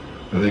elements, and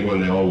I think when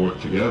they all work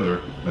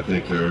together, I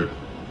think they're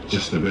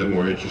just a bit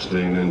more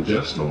interesting than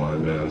just a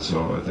live band.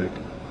 So I think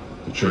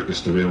the trick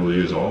is to be able to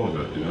use all of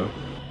it,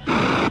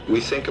 We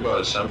think about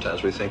it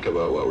sometimes. We think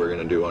about what we're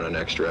going to do on the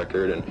next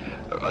record, and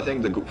I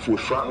think with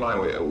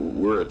Frontline,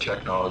 we're a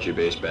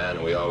technology-based band,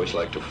 and we always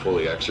like to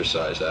fully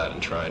exercise that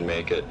and try and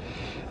make it,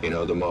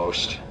 the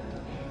most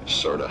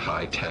sort of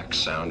high-tech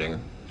sounding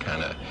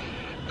kind of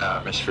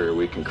atmosphere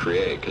we can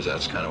create, because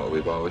that's kind of what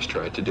we've always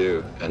tried to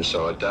do. And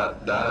so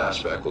that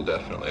aspect will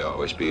definitely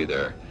always be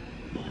there.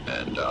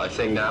 And I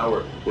think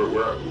now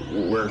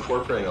we're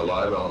incorporating the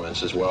live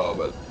elements as well,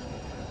 but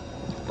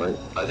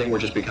I think we're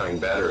just becoming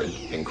better at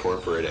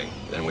incorporating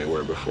than we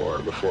were before.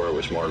 Before it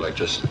was more like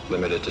just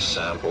limited to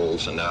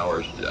samples, and now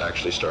we're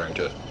actually starting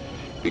to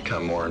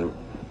become more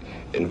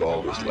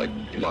involved with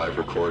live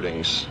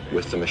recordings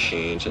with the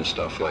machines and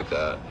stuff like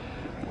that.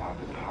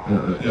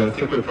 I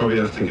think we probably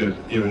have to get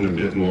even a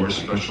bit more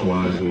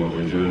specialized in what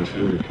we're doing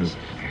too, because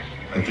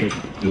I think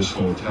this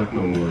whole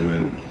techno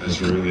movement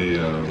has really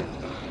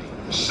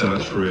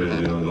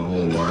saturated, the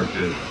whole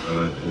market.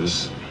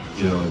 This,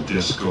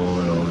 disco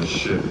and all this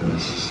shit.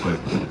 It's just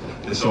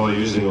it's all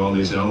using all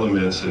these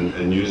elements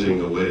and using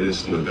the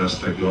latest and the best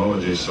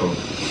technology. So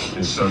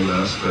in some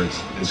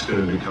aspects, it's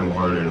going to become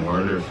harder and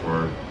harder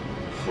for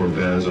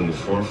bands on the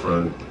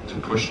forefront to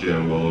push the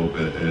envelope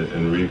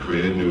and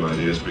recreate new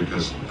ideas,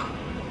 because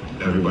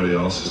everybody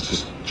else is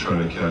just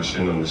trying to cash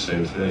in on the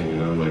same thing,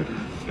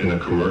 in a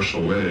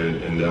commercial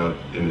way, and that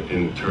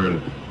in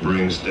turn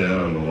brings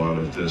down a lot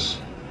of this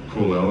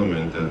cool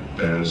element that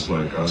bands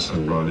like us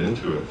have brought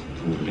into it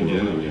from the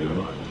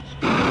beginning,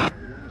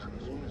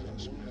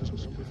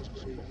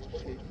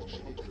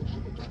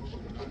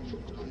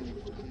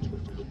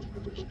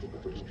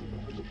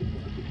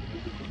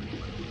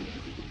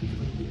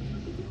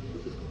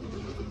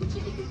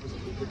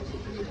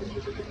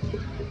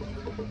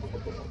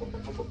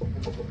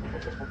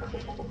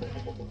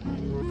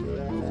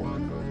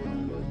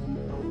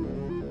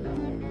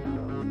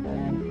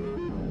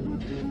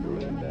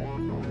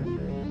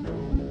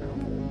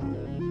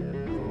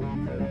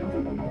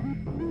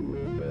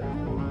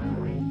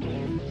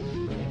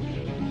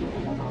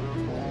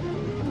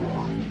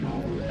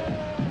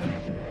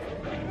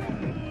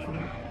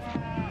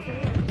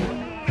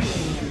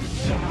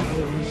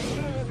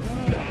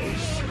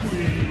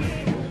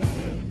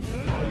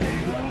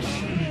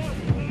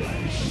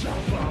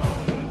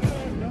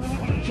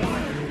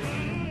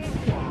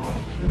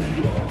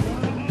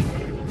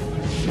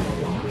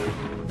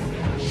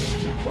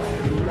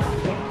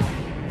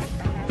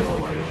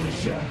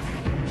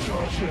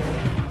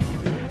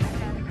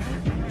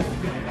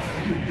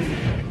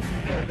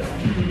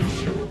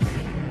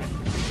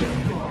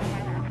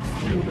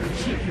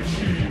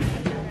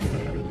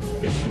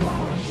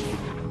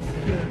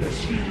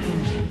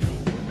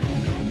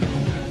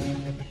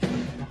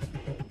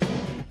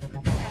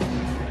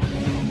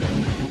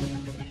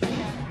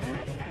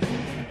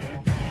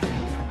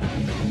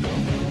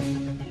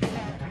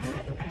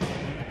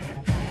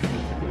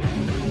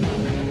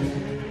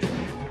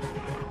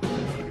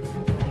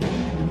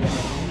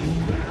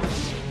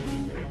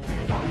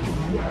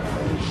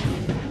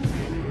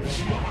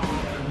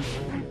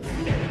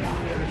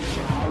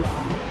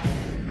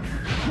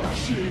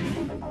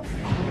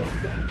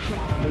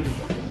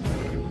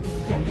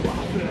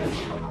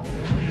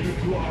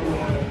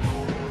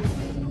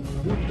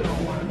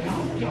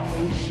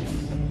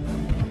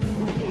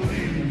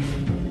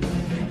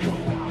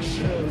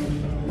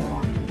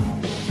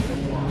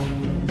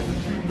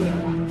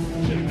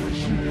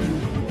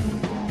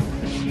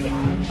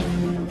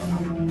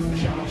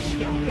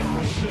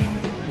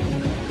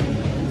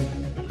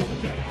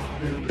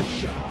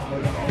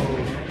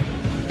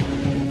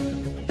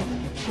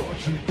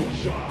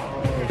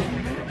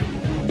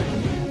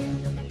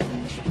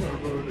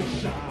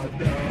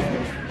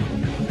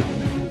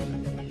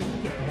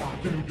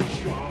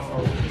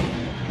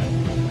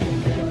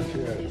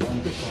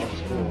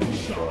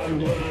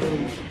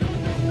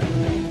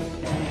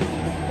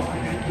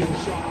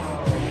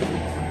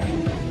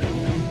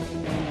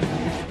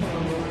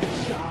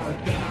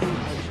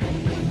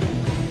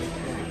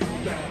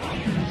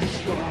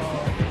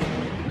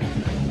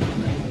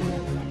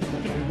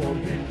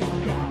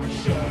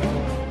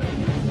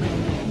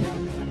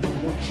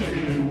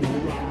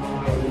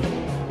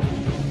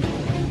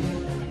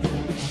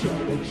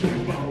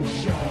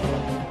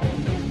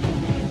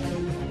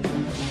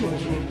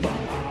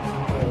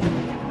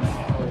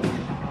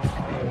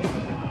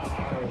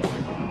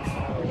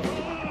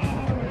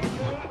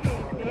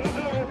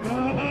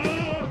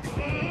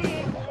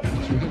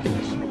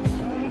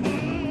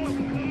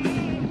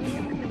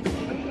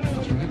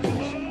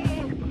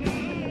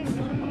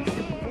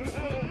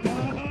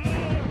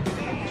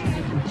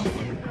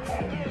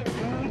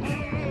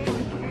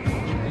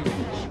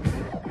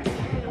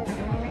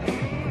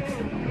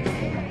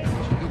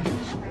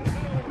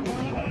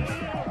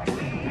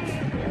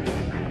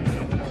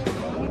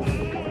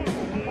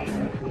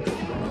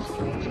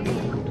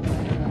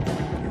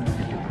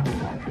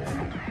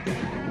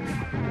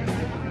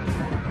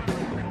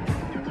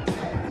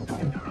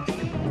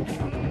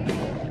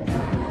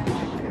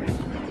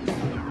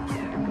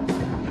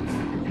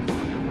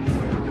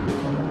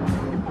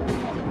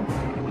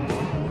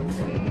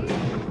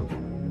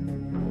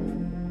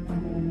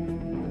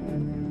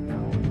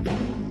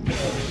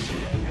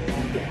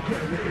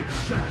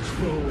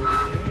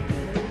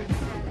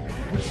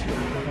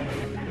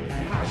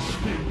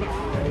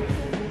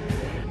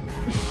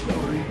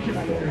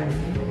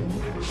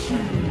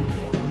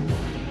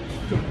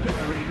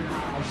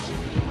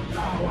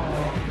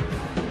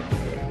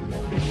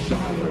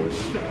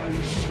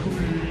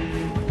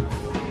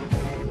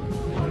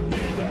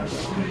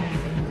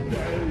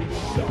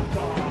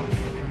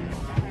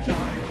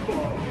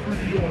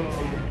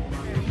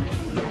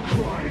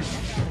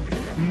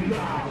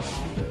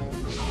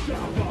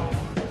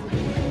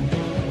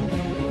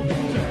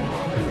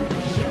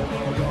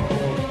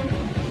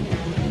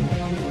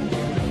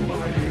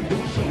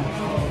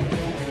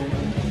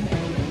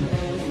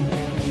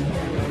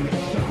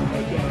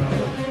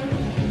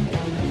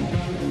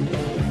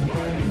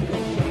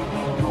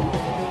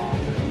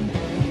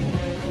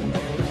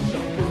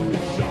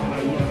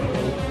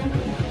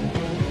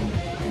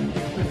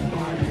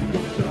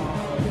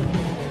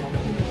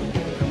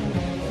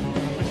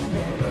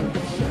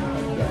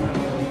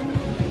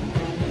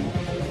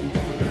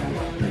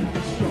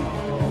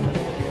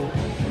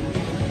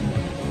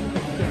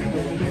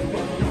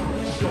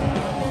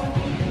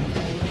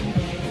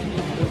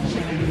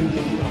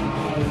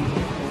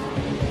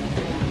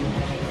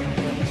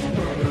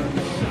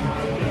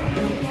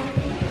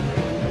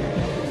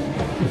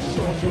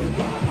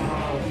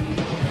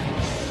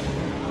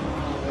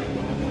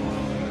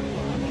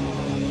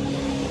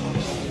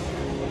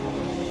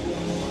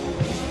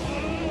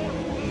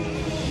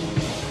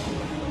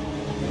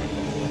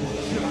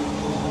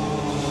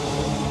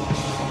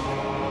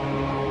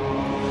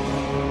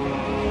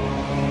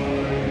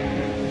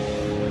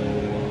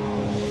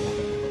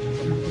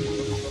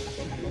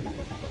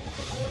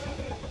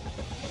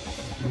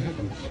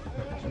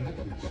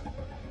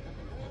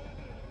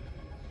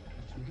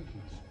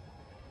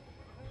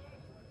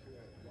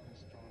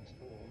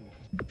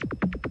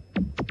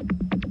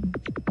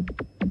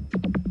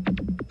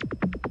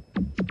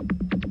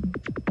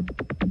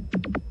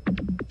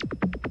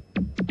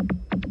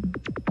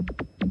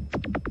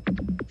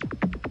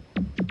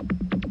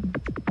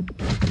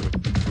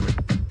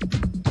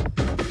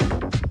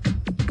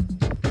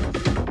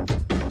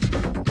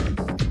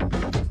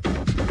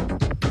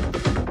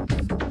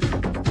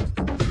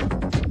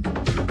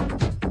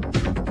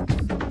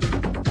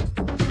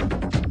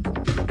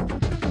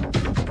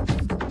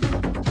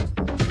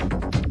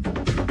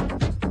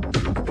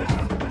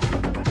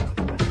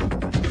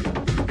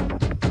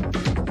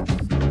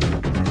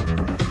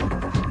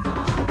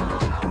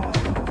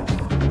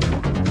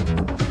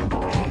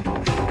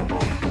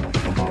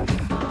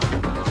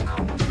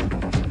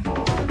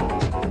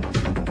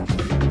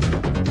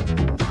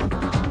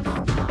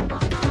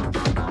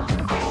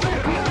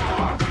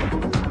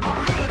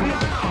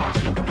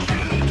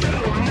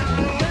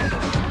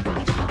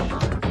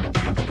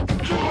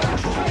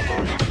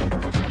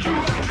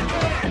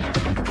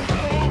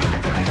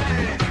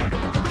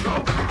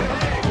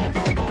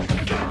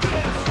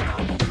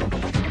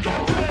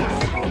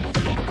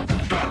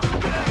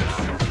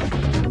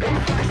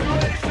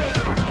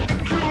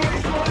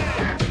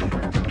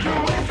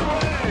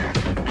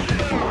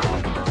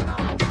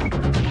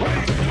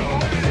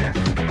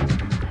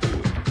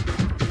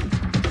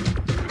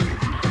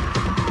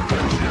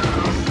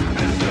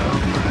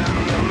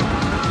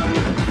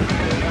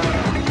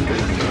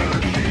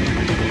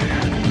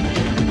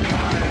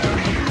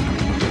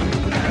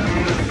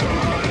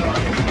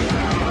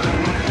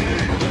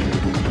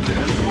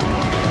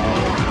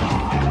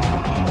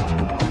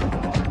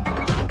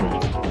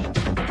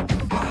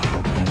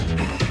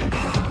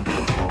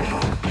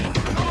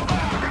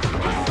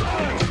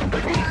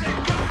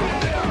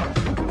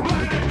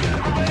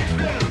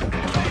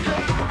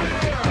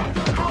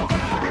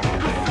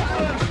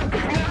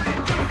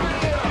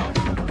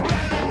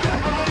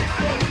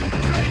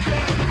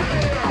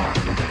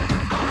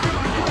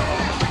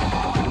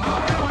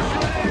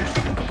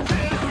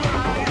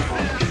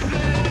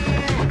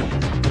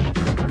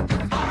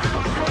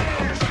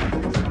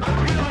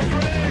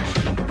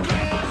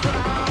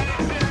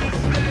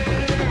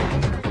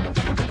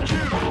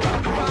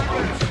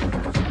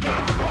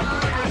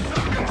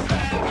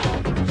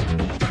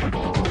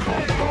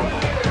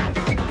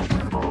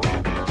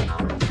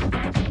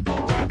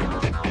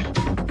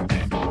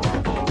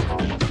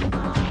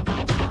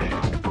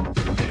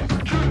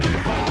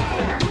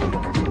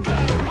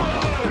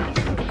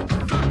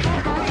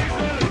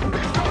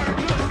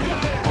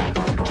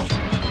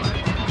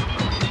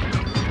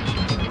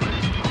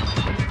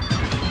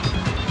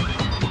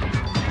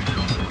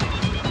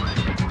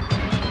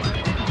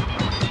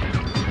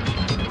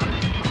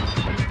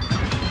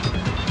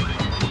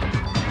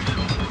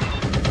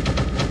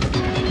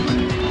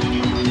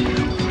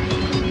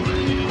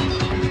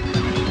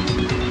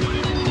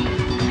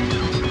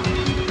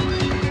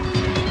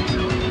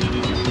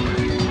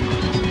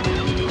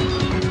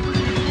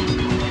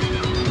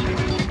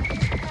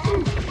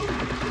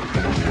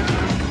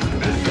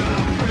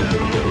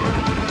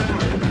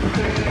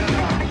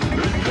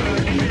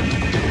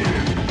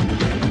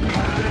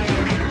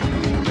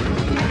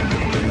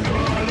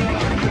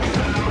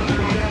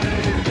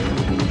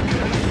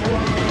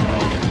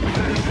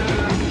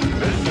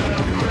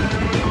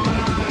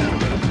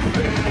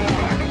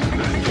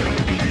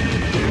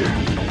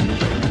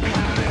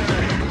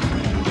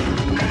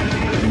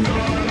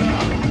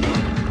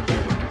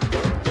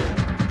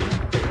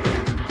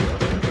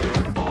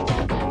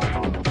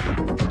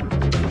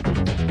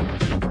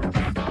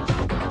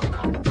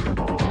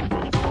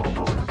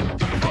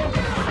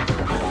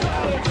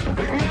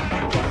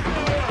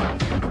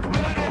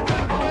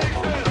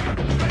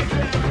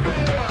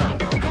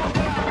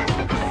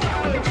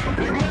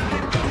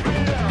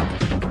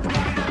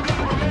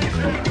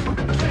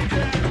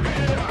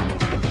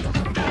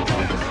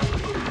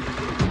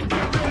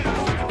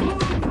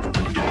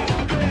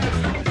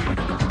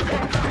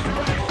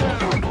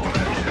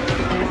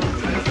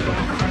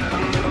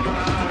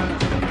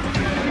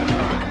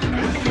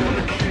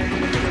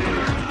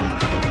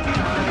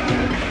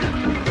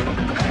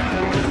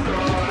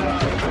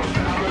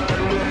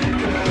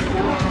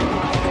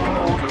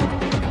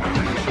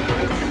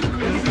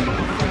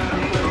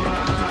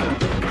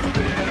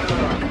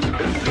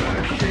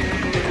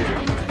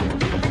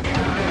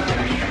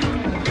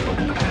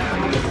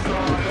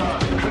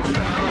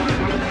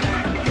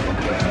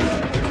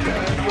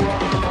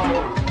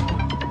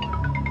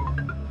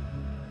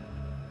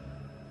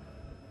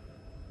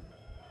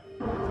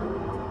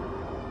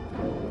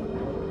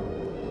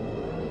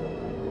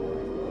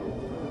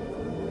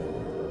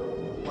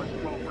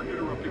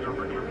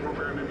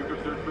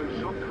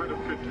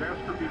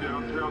 catastrophe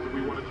downtown that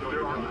we want to tell you.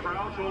 There are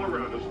crowds all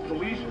around us,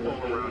 police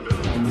all around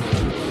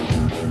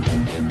us.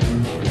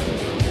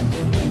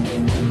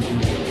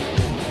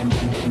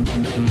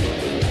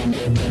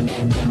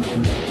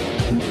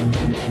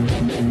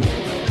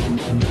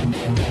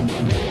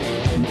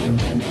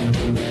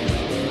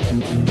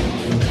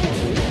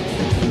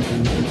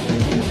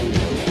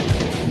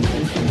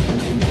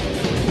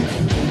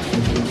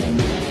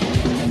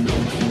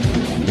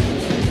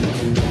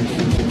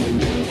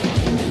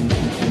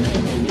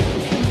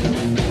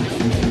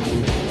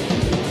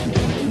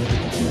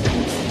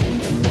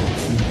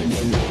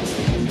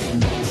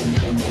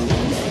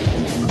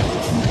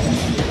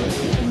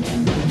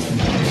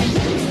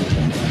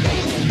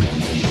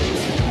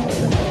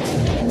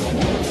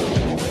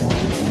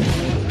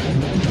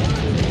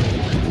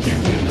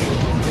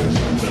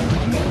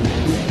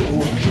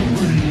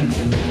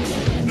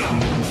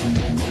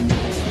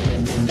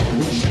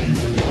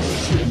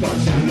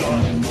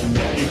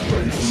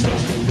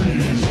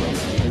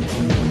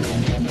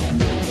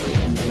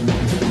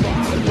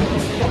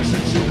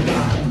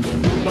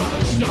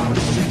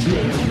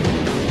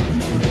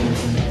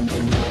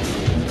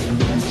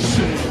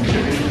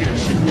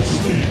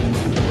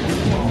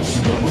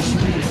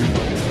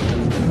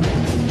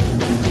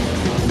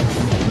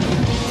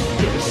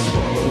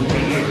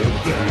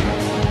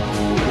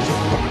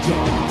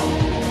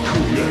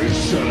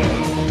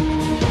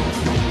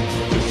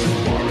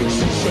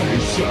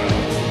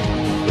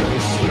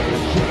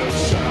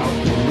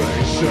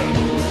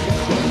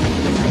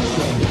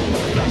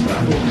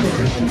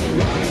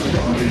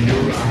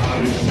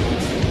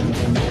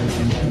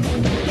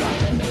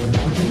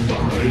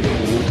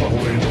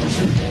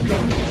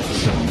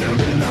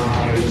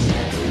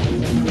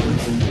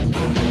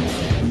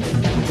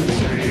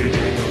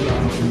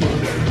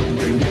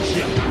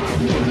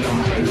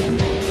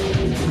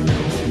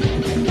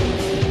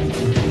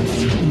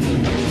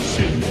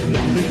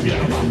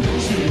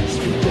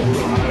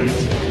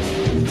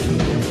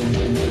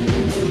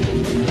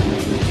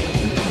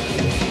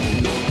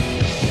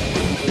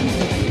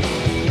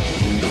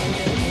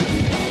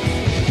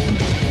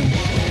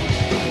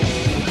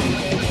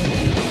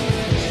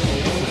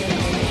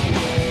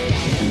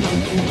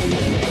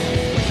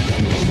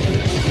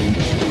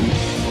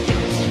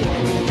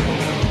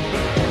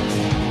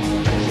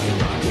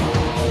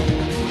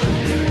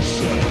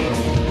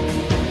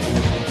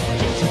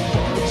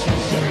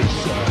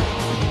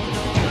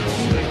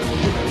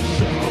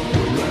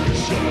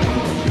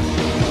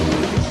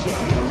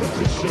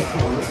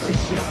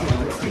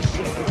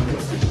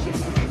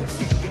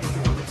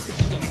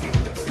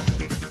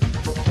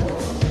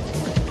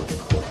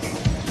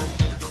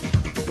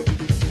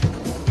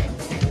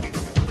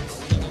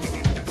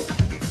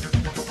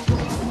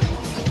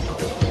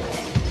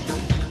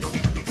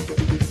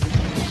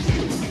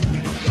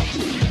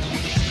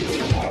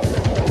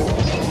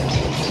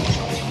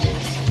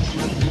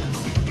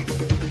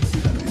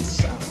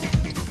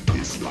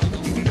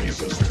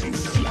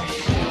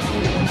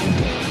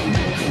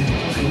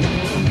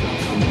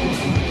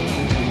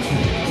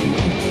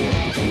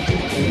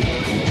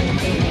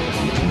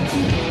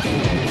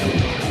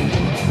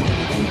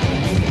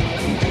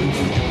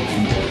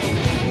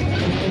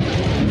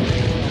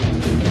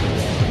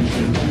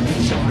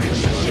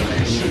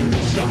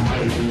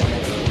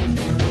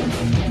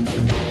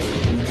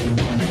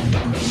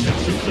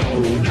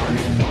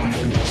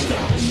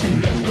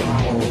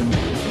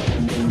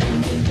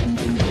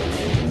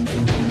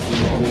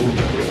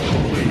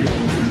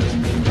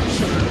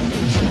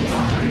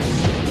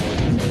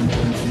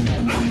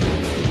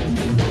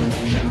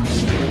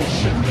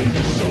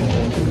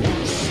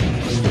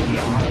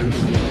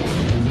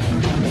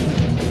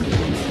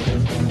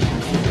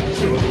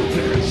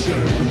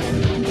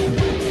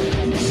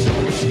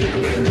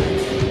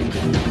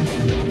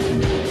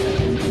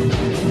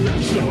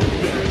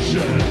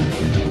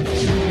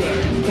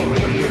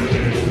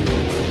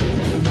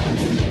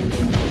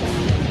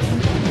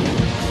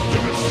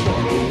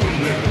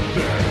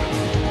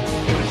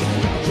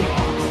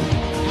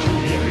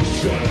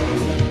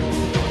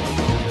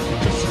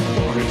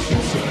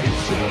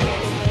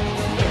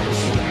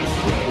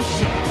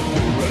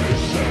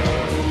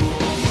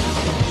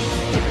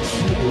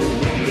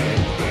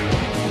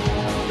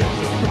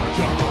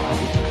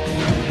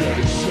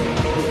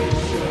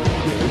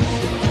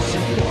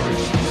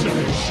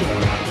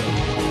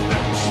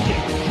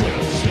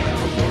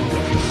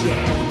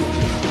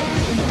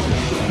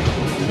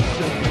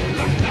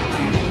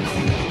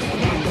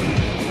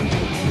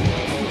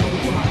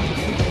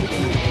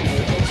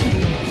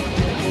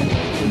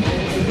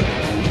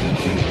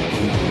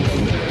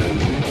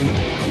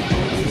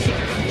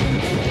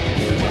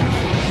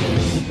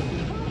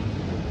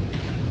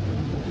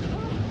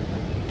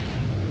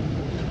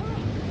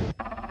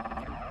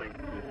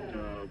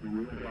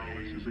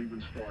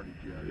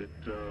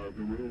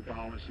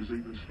 violence has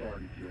even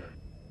started yet.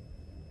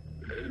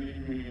 Any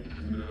means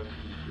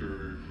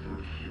necessary for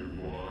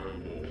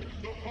survival.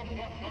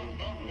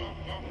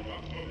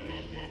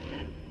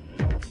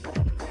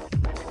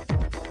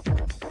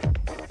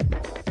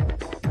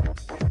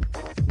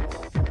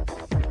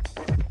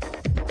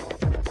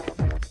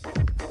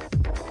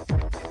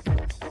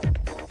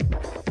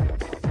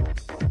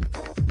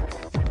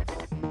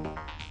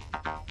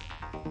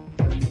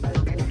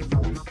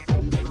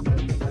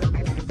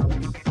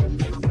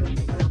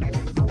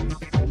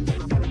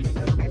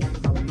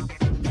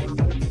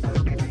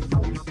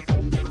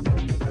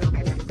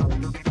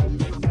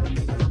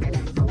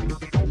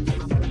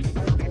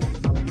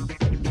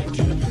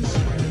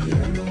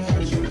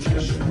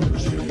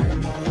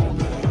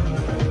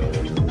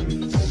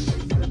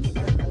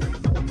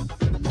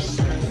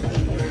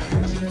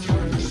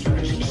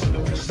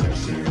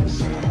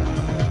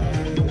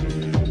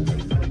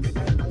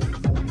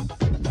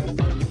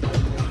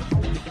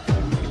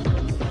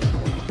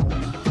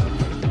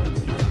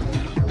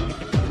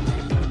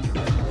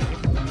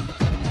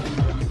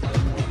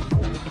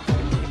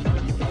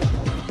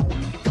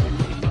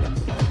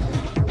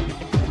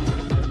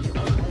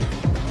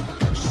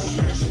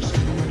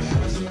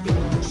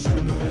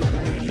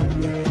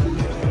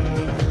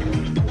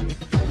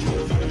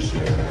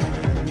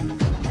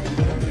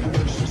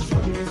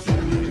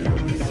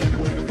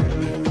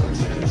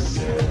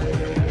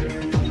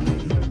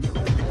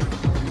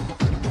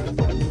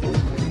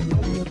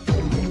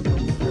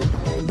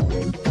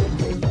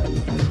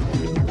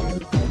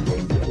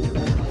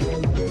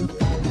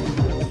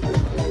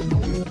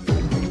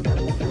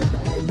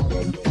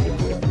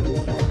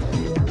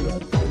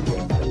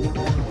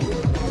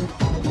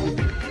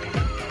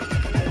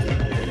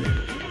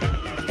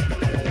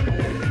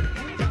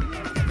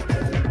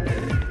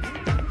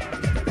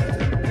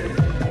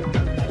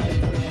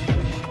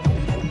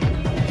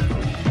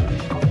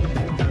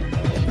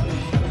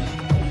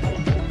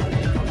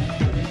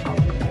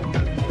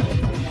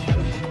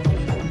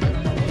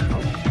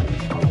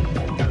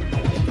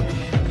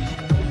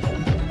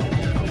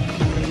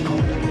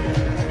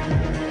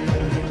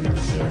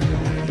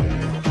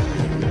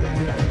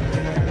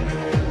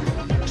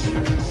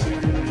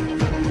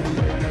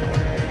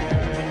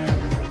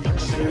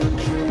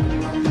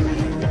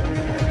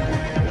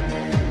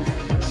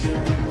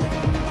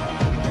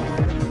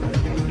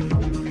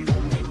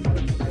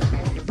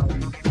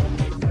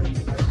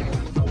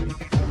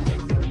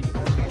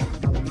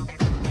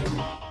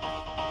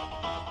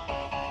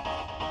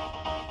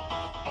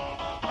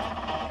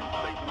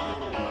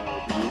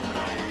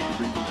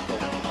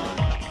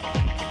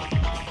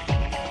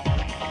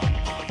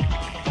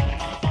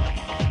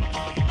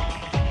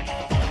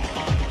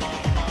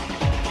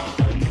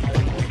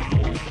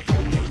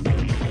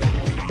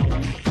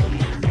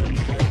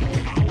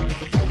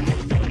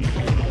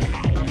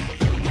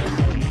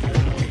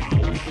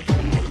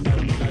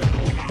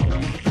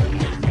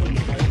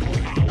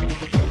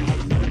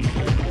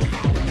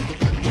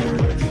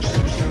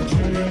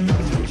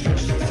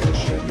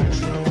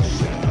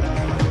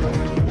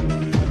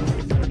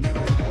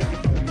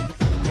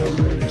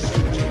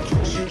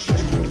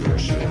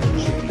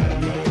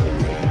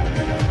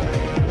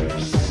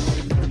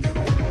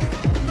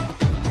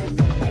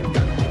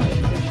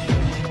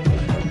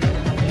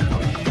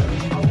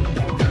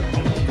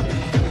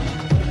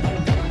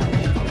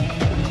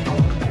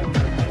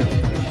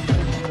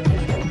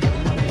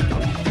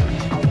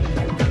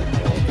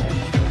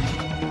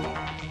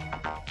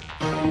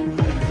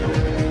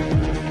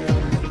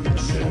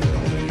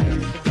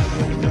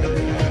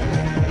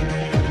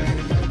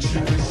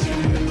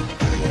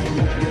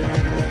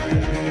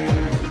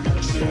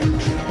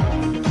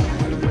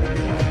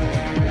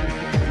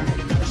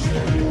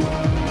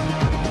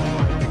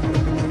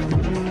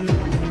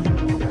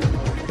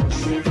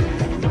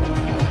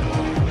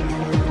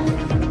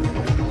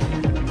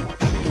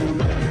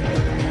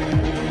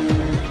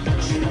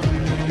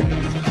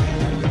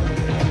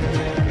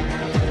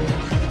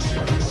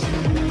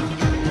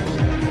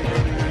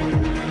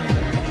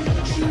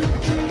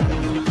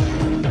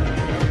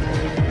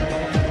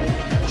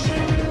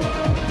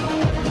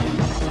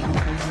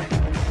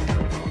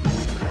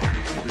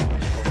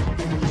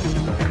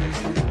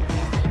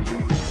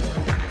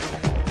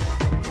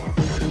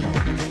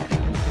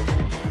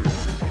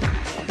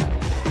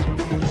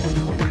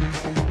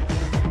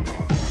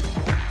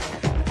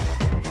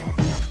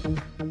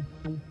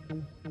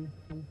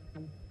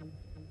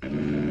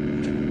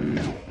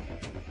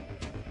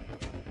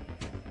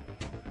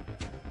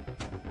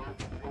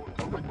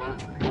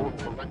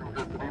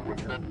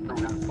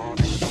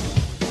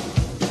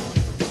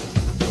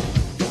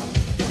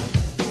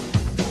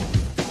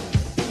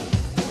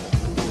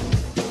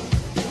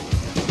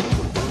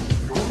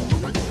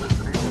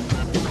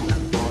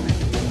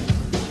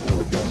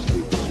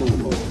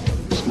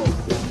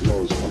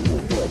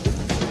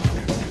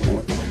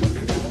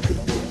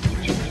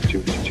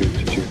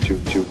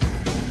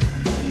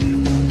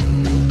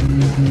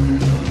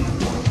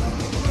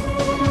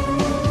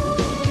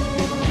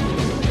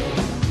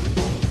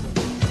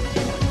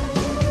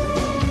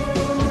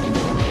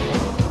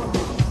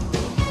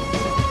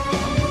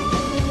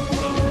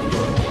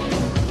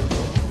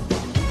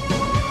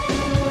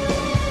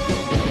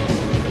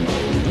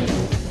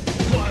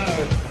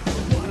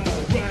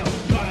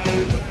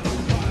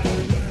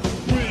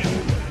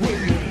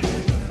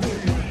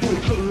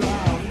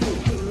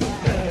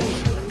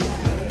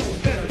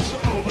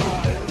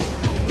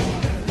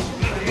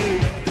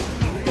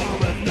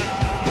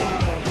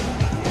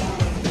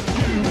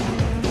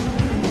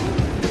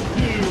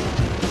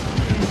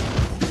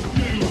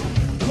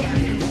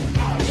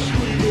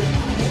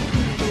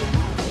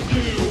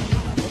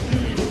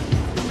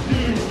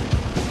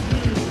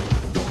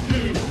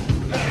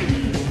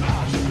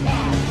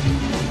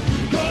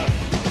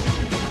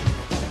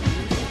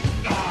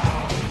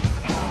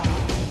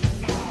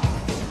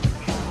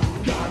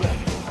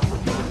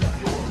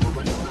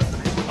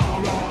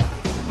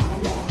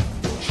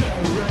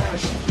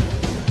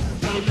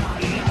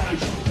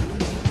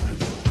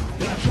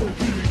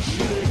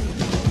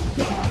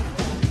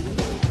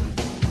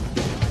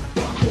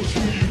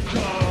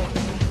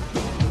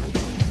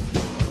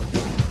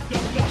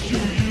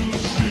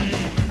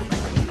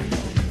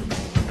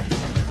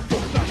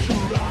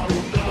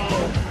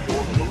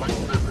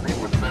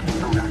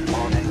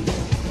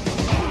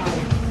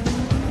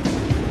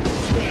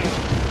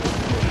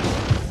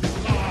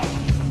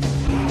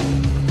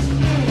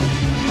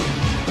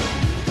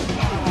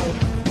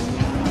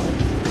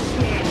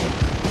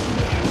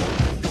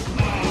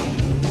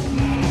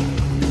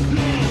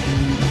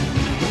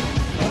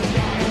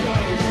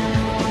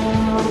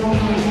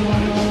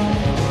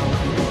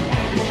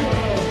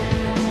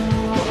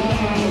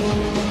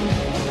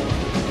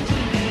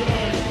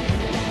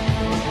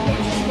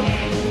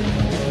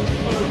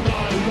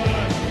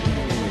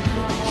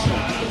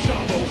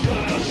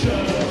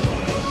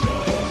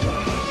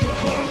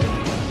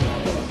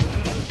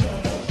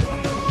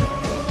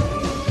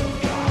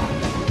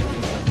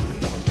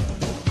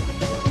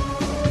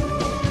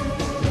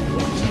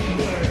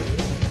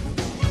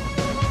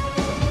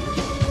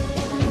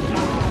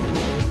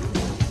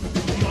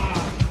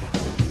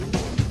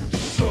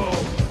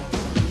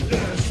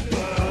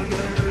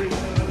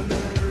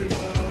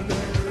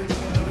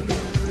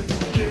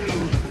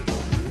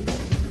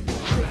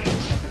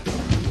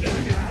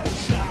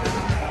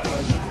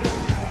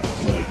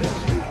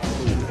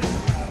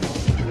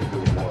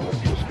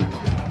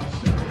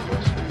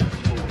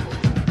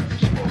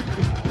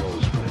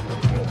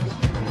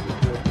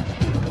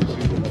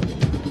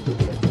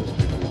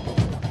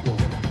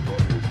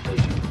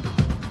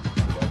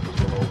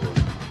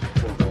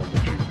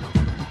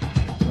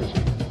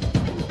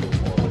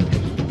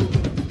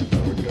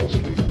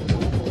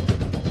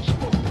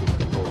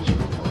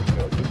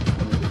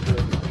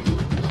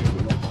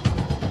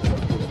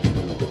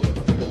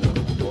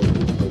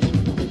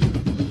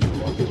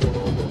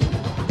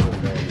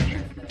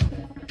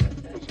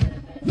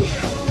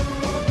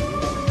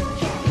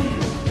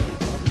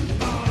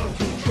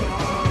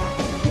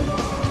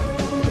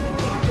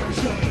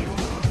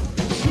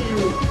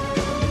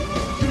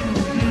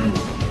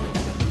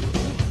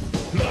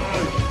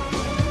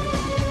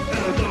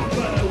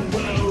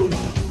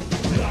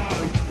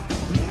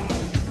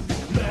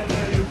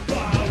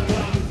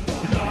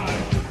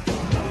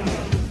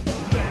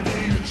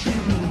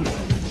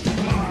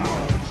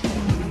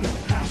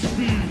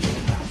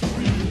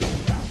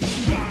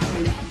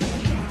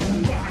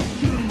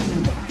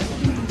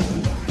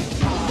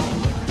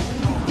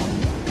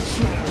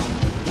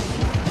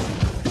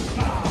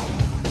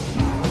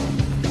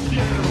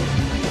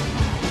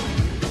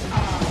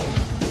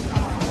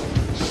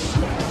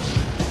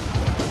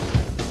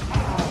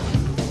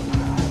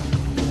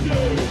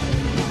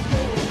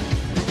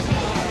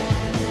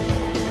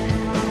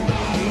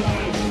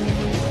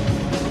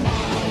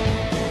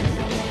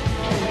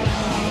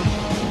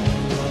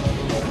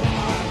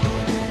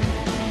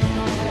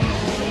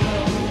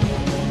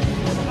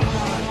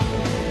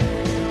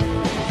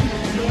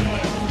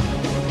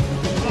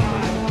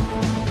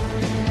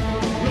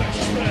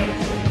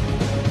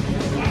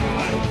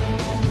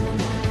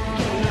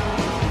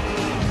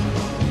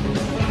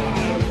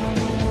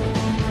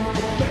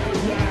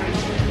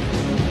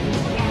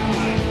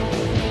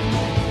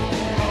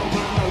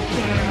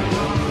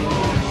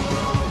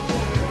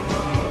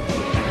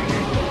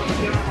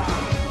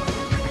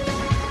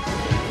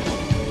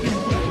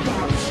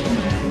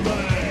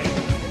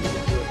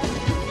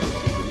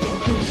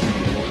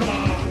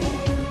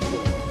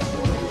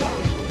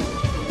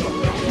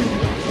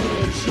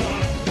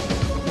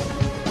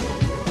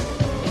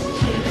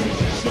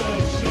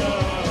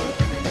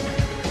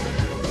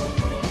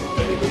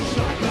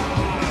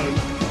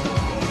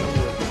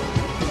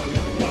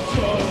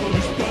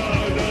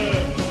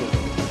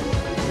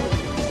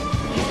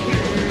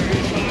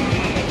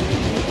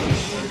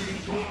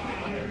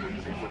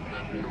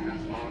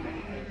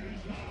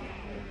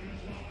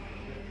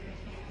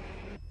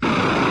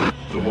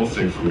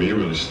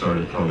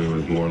 started probably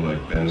with more like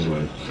bands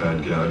like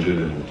Fat Gadget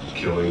and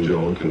Killing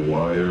Joke and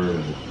Wire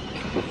and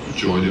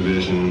Joy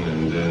Division,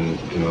 and then,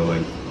 you know,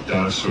 like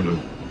that sort of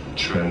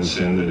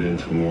transcended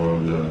into more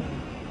of the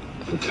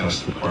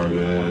test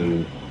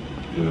department,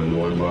 you know,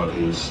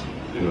 Neubautens,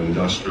 you know,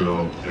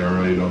 industrial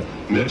era, you know,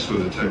 mixed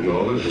with the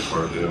technology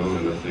part, you know,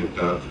 and I think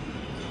that,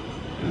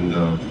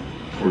 and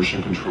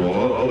portion control,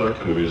 all that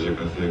kind of music,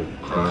 I think,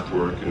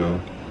 Kraftwerk, you know,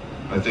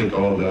 I think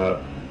all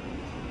that,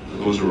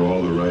 those were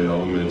all the right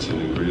elements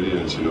and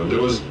ingredients, you know.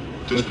 There's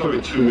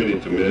probably too many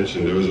to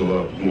mention. There was a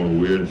lot more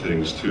weird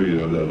things too, you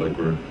know, that like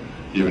were,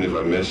 even if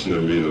I mentioned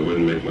them, you know,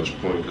 wouldn't make much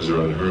point because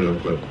they're unheard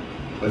of, but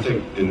I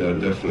think in that,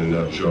 definitely in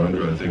that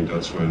genre, I think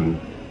that's when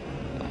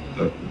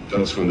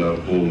that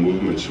whole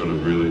movement sort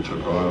of really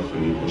took off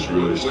and was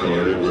really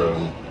started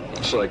around.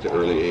 It's like the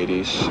early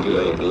 80s,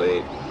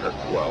 early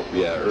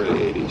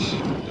 80s.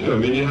 Yeah, I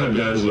mean, you had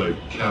bands like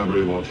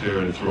Cabaret Voltaire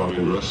and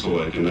Throbbing Gristle,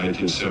 like in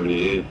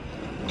 1978,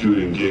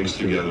 doing gigs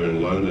together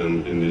in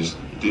London in these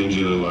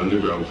dingy little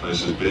underground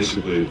places,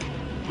 basically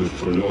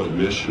for no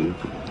admission.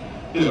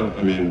 You know,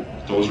 I mean,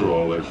 those were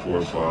all like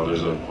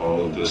forefathers of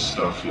all of this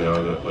stuff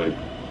now that, like,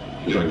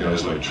 you got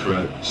guys like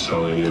Trent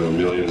selling, you know,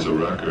 millions of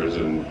records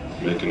and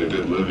making a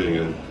good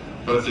living,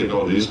 but I think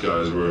all these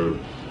guys were,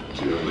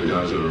 you know, the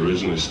guys that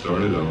originally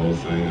started that whole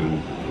thing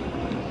and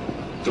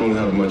don't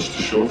have much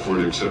to show for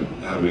it except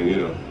having, you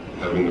know,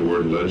 having the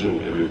word legend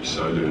maybe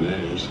beside their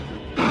names.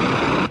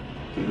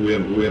 We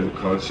have a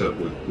concept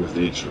with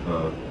each,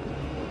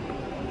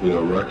 you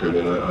know, record,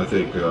 and I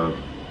think,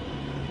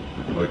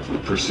 like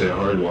per se,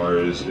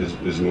 Hardwire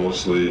is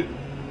mostly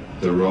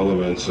the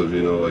relevance of,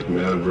 you know, like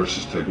man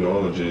versus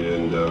technology,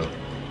 and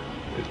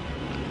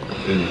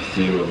in the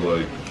theme of,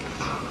 like,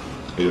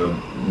 you know,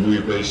 we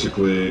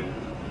basically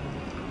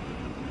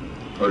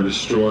are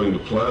destroying the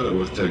planet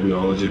with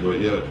technology, but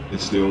yet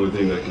it's the only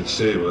thing that can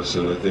save us,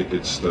 and I think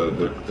it's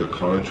the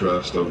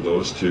contrast of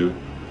those two,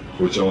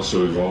 which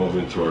also evolve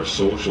into our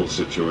social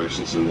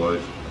situations in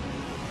life,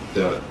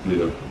 that, you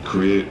know,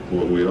 create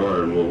what we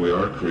are and what we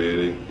are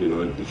creating, you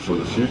know, for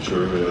the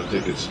future. And I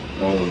think it's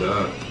all of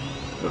that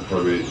that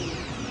probably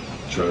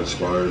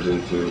transpires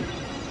into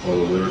all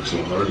the lyrics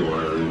in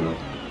Hardwire, you know.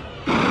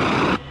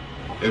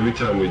 Every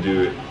time we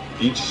do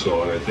each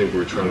song, I think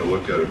we're trying to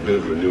look at a bit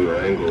of a new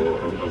angle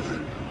of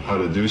how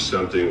to do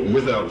something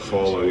without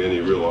following any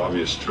real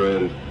obvious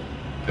trend.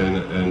 And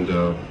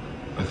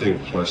I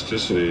think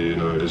Plasticity, you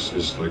know,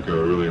 is like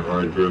a really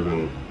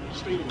hard-driven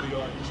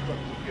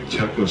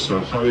techno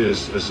song, probably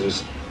as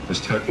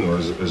techno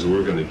as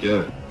we're going to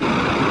get.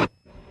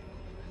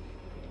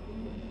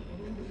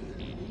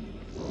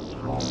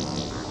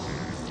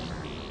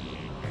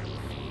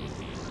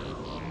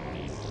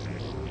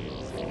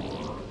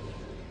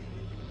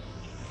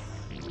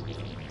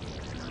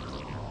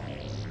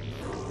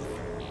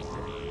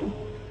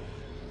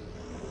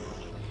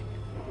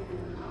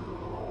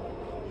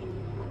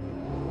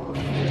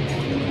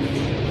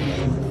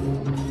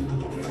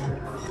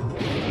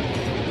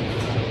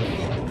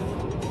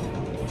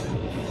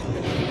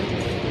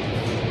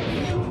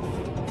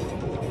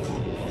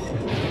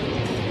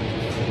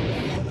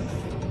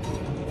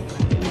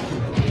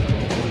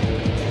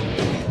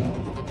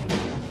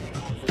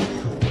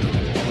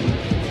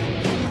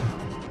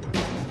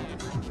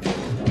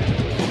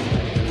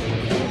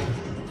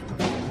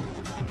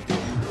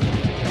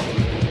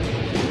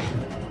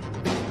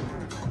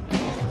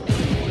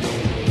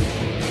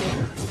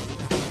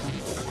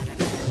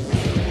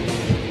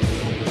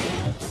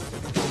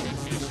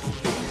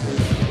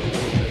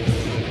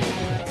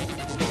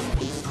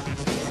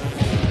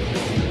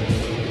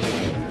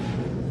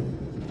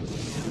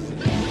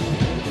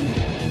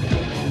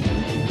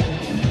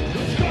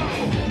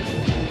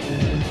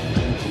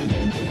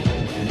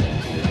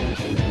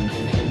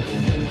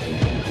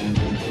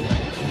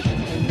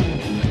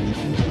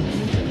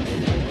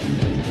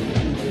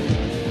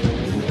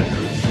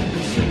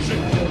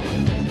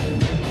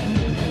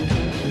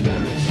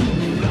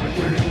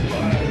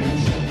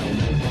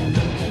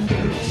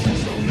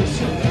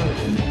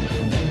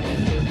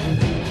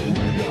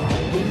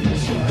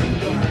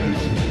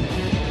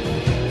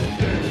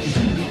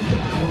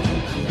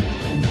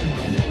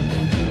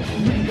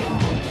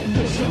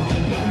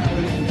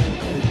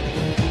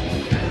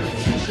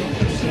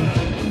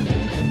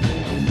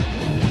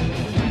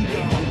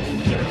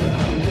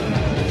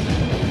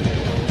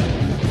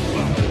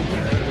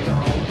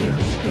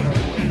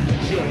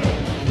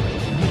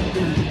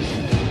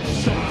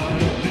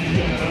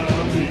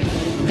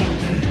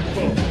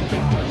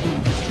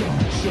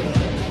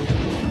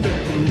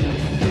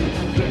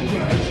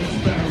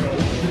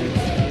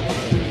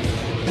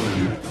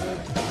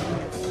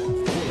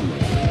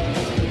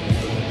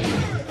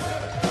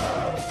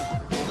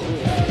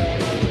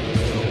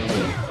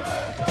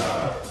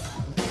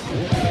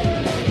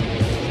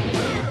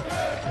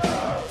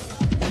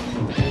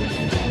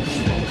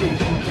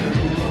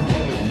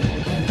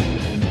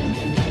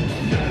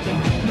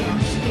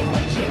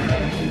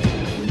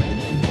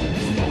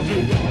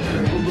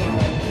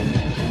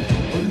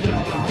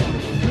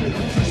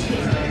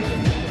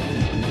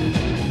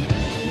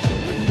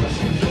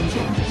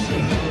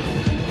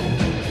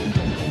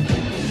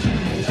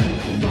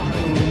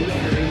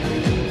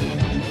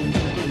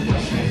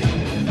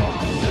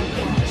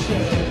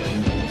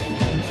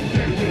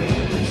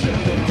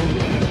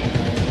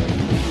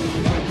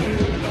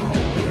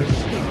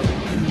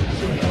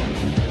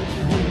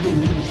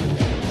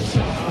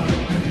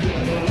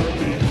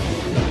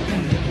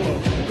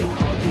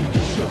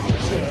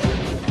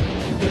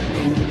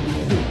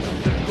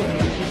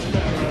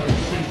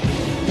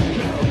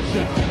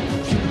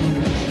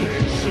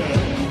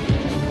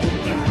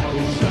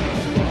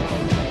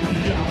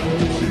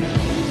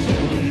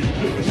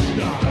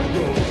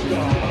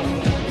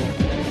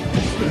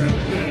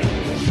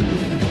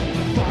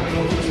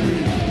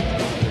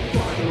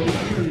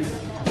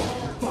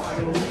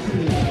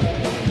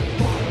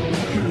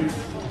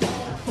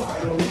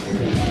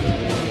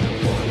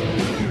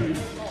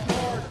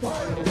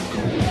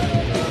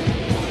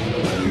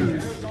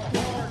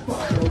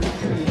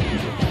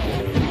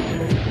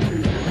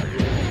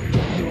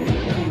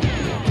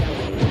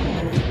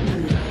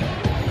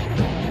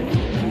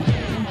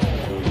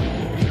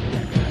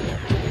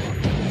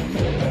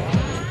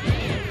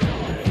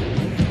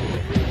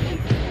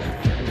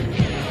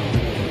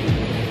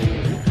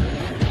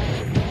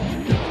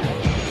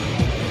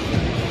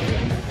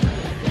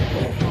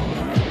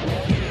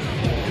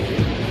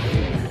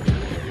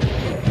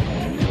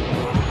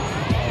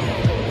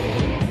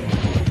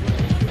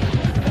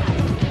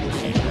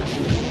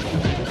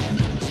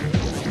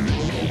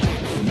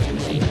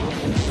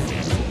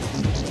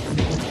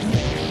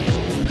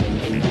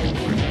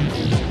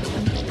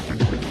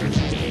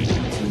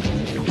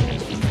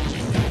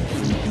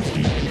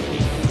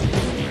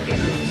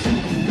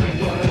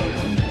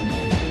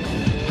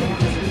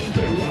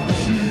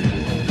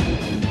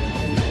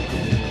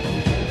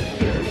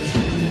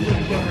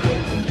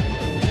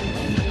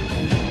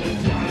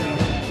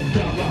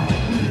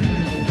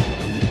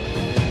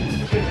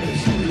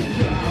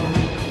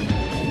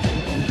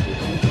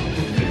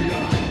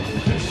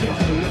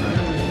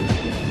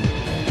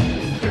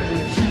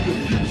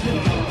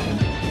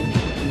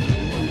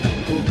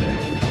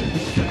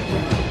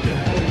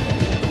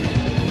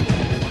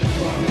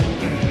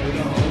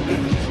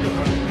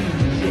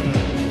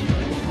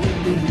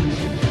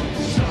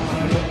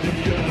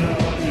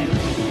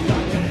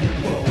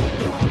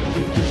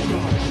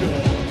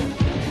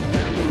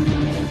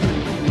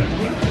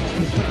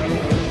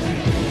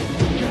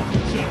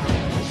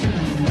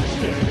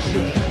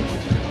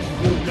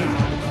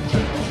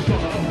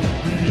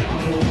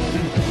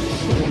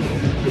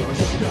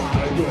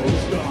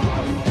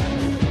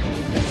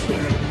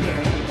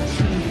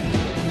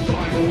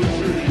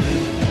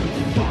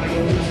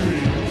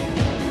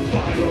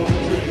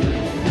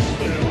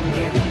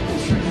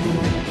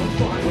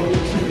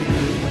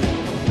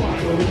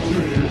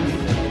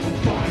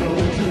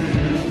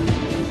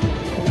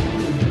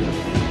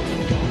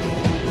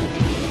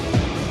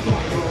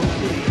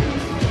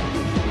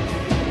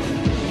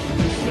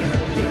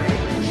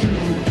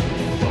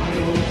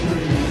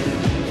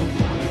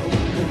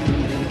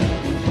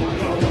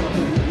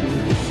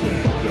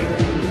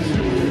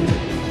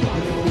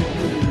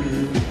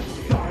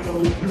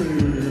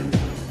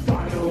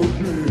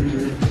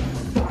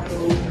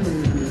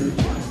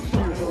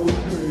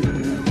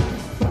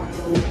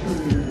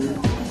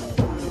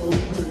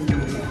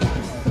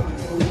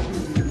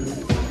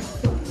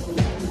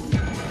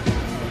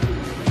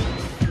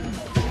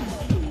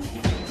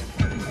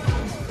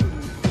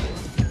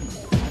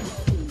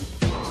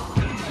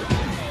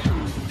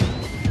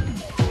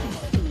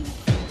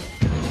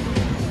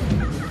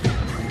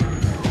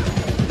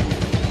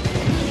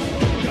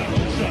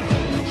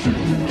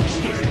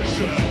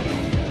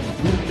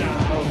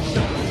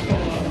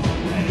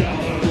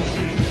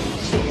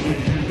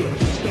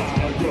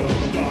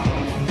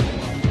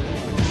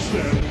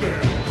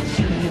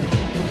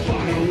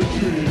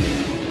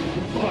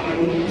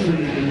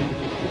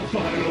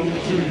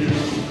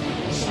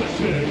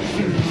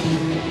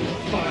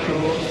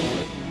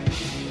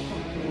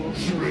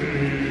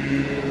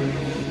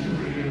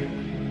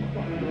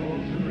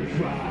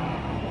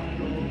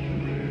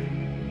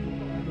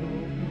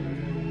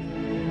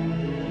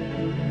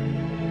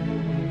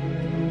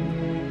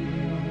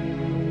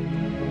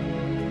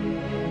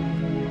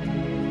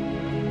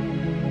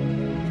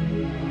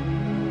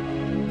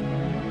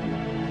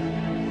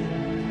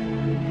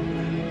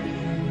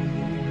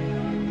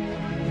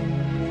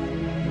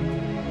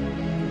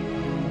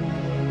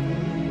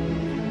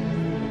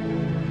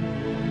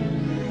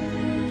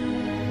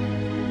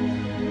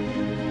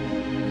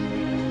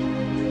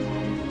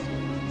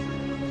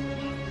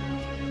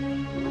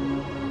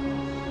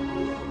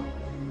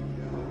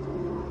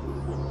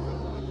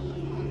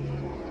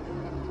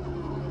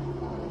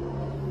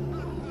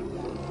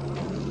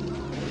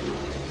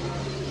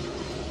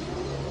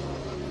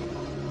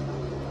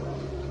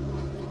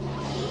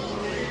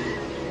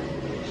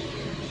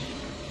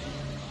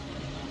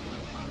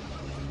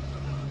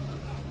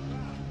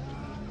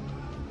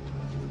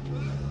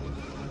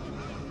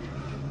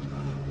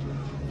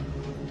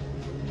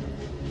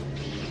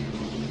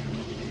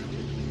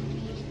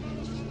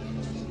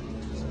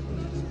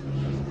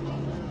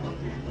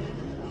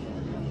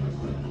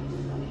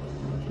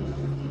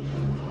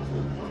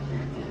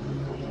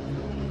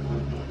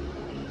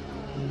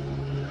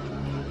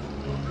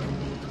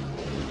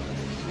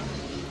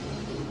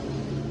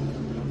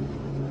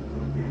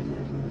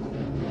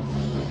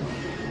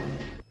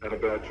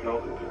 a bad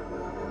childhood.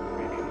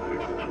 We can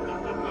fix it.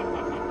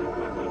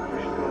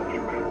 Restart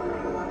your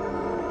memory.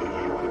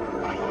 Destroy the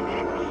relationships.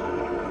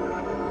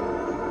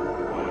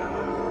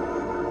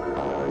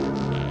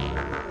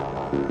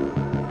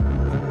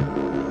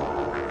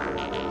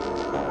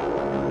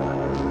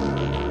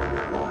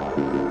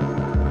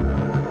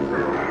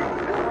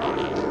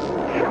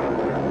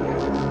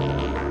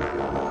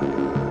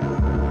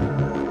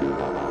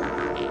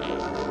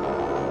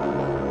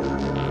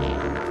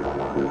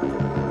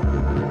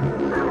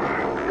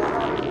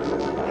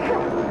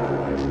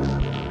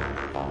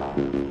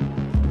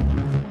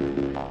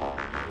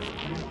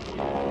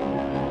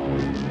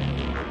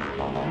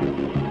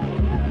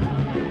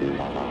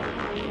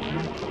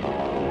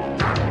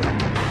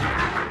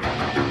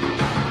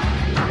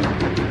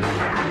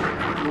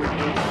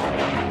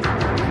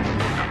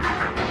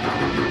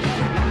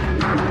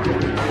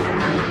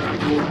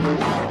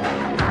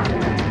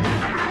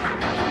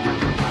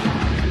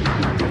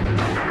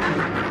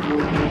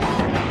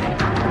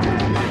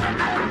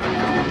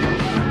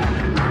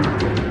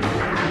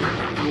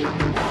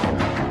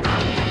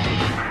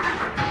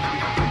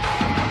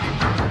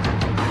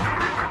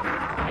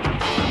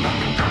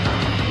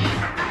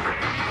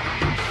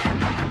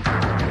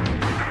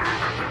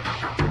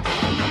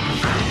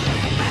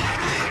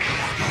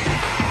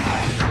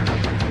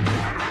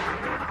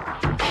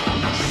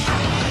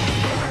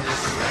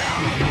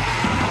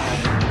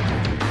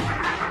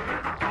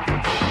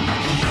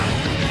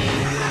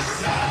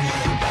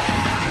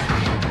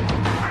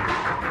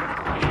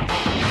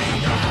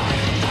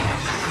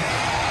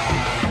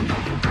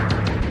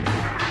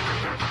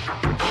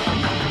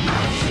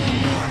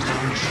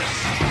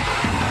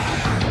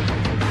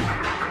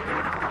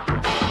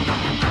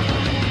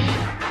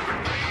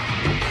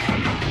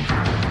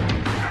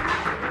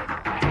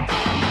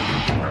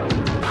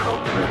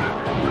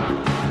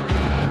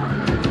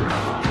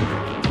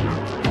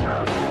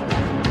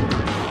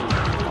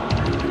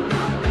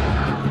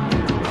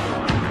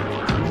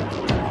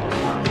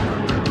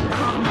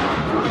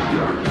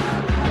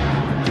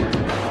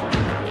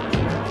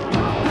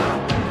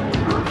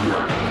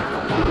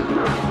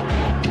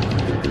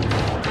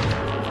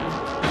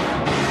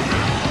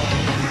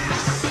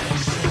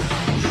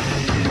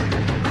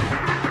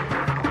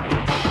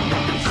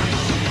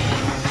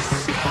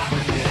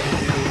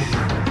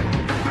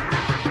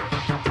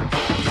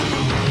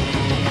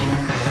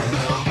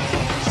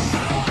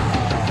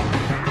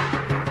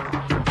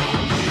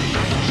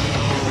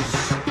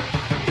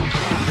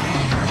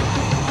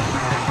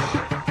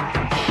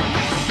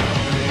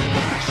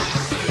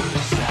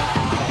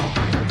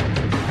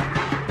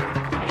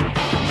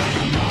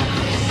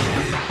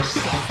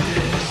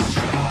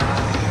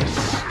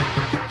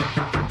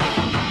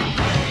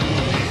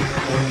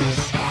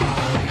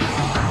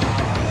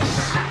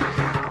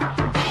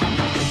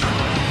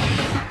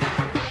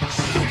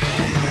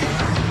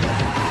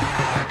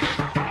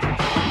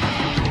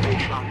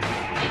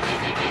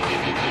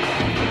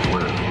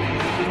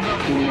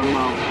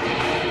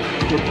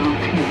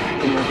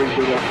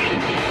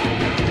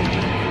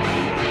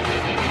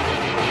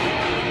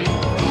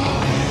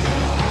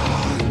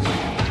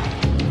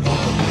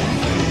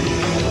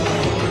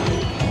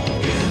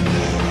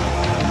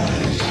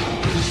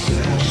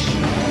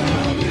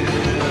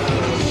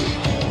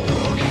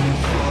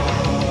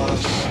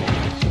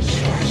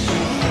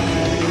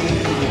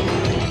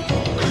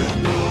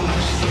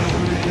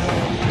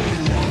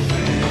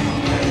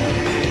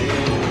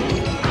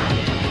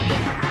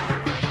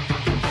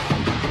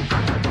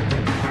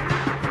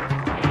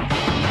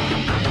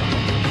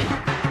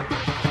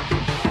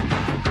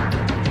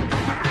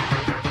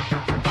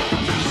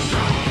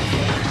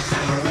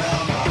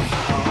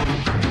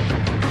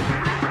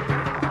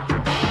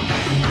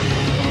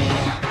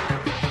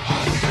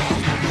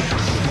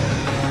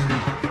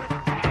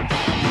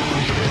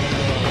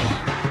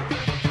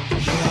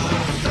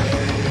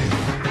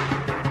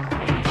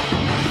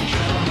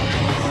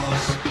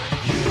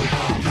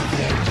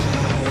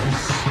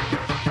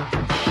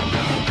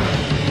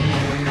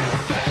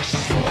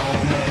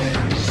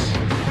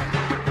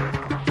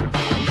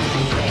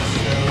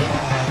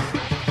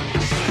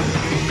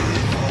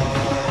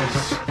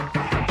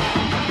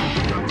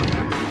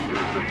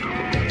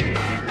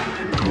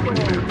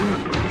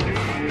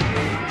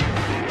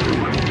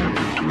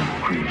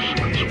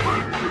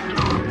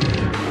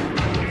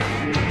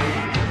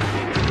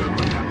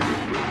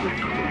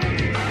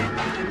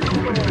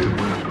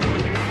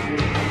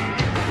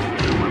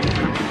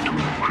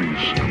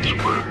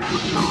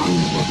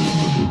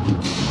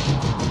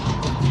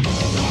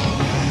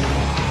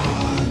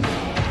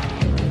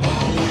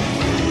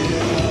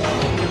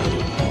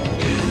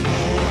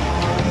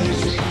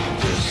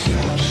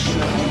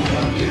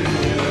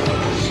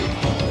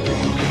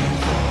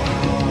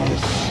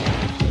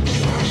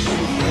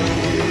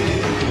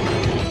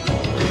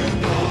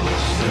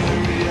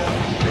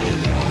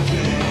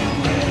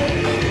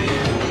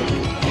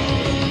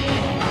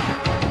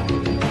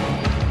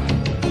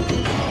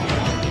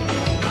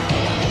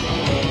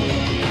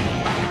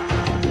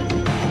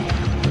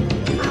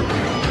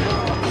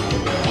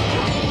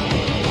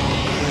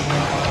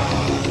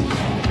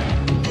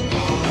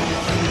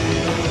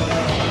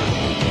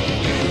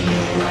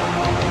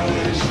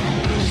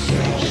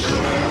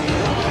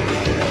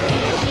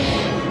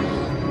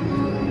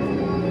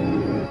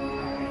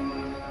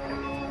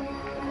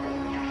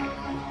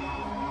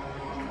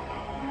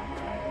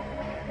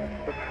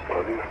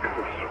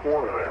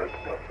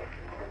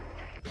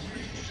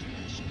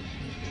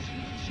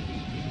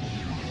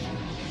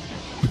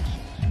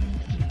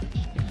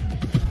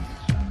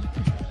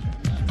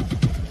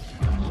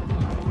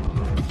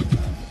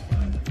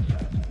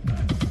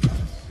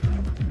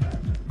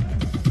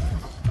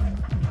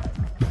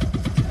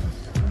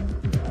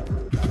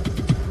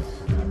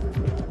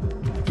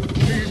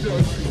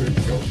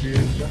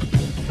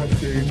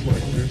 days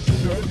like this,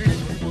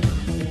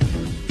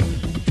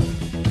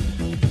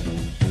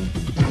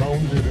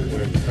 pounded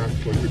and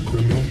attacked like a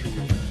criminal.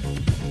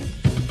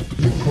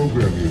 They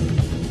program you,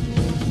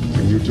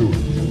 and you do it.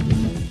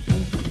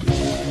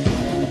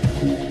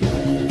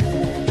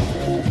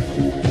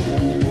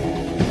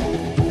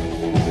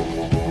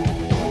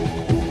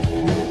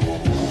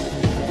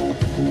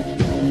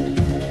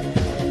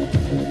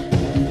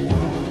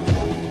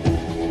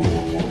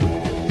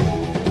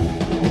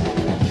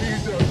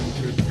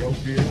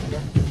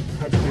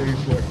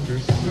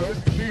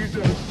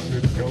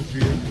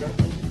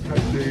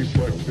 Days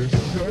like this,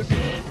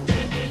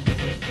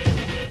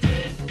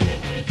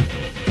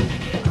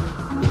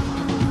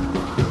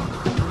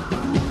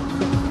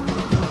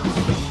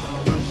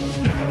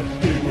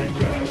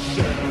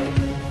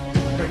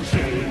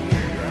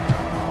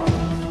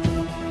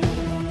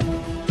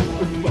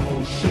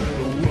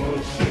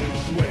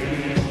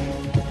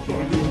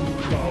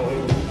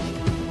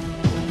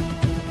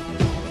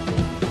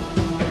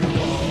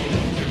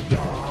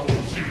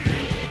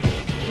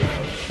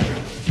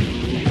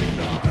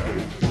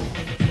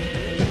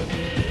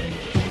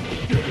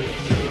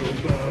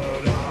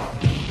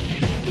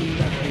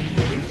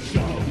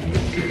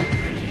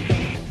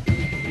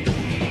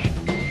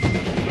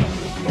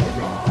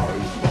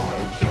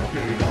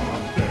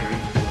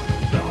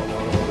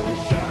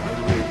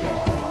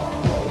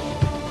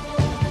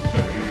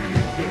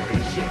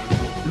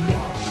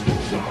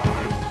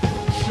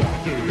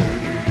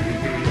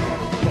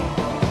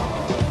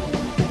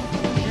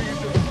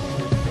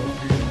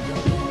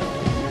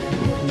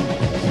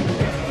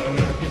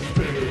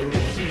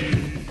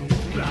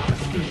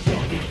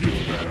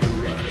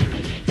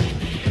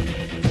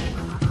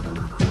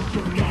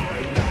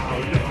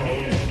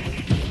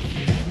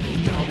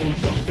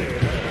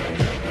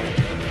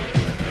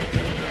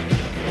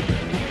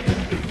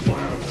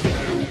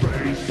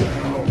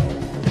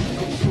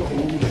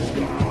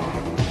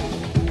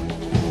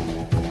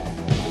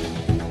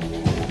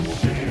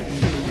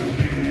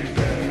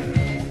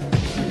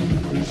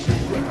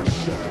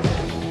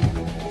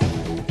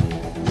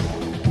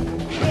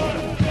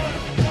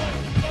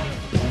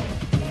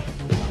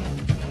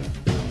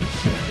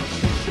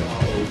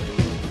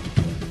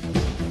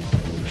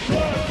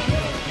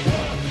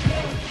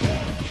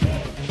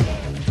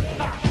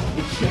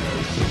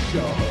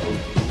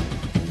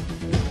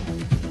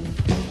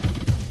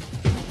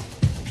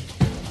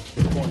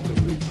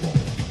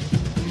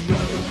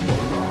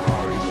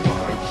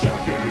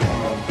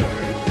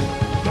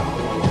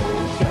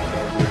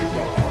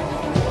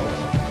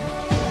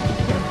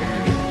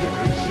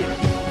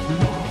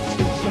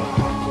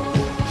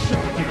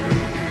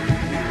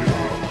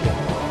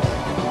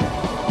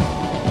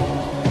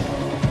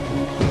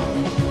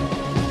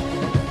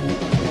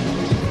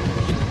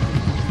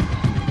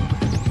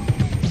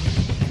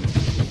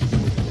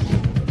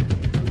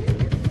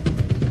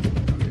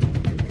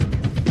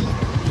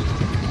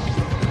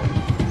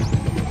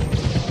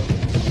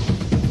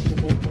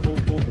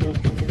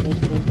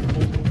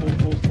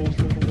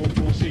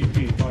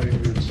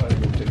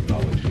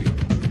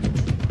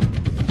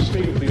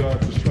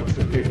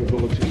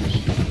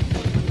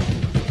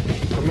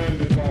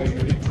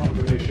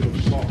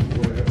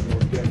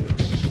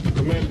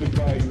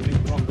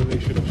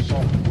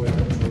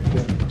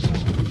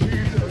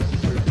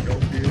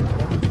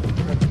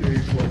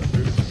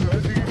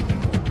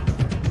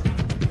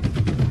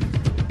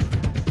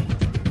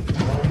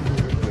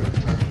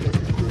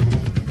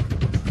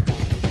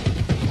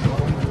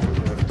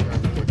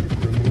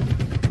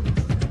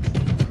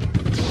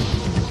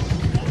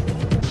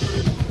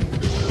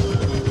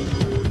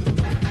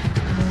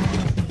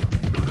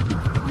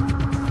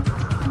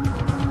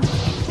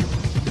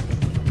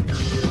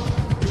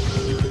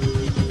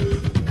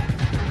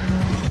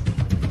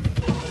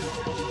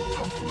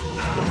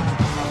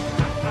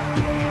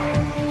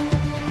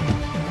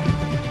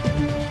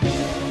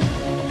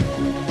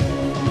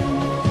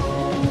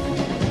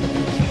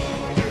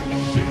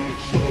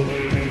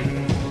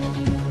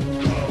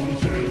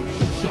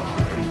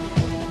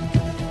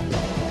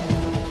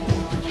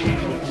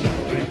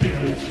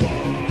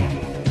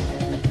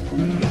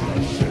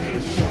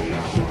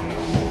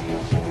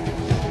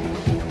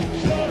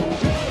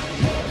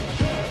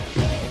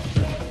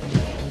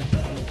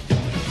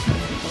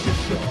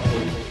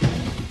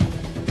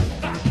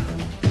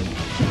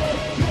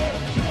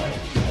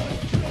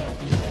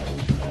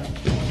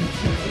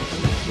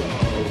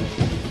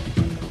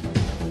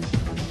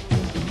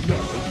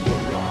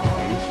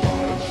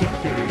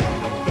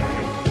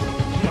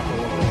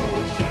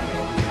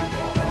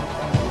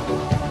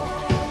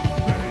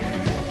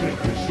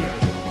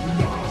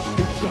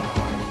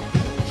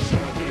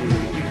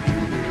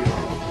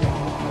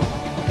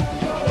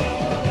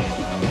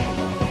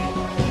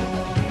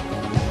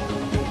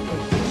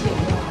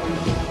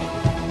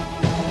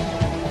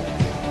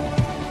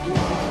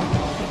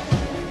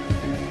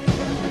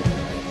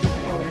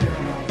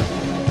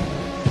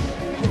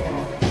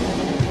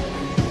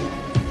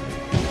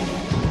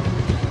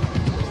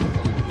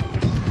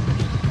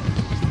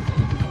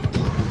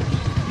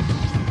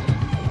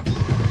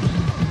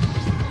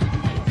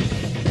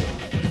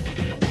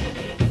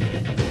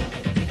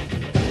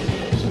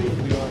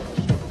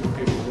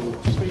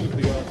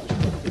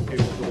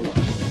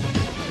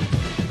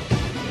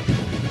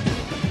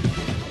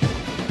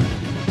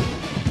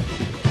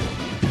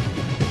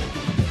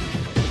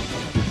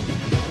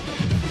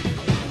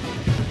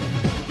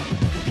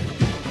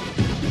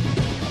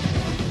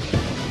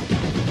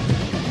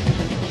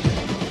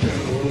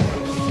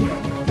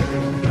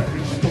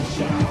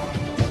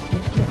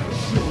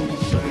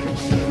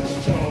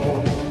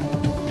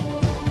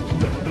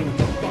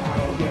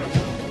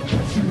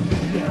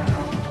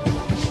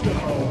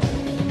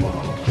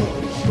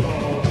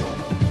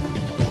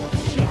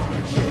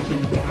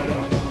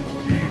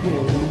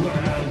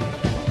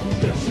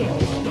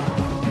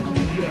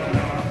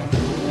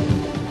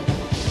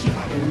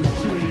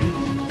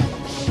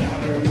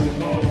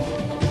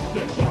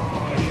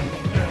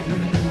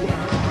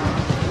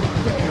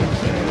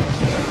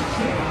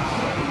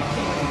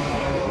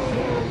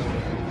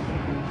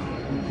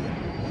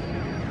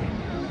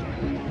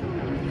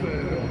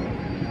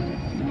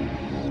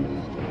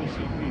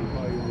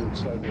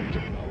 cyber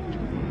technology,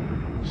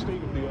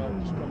 state-of-the-art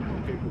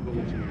destructive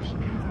capabilities,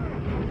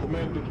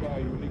 commanded by a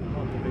unique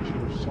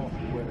combination of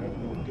software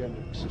and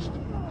organic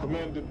system.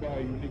 Commanded by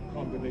a unique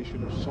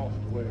combination of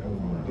software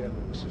and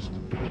organic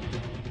system.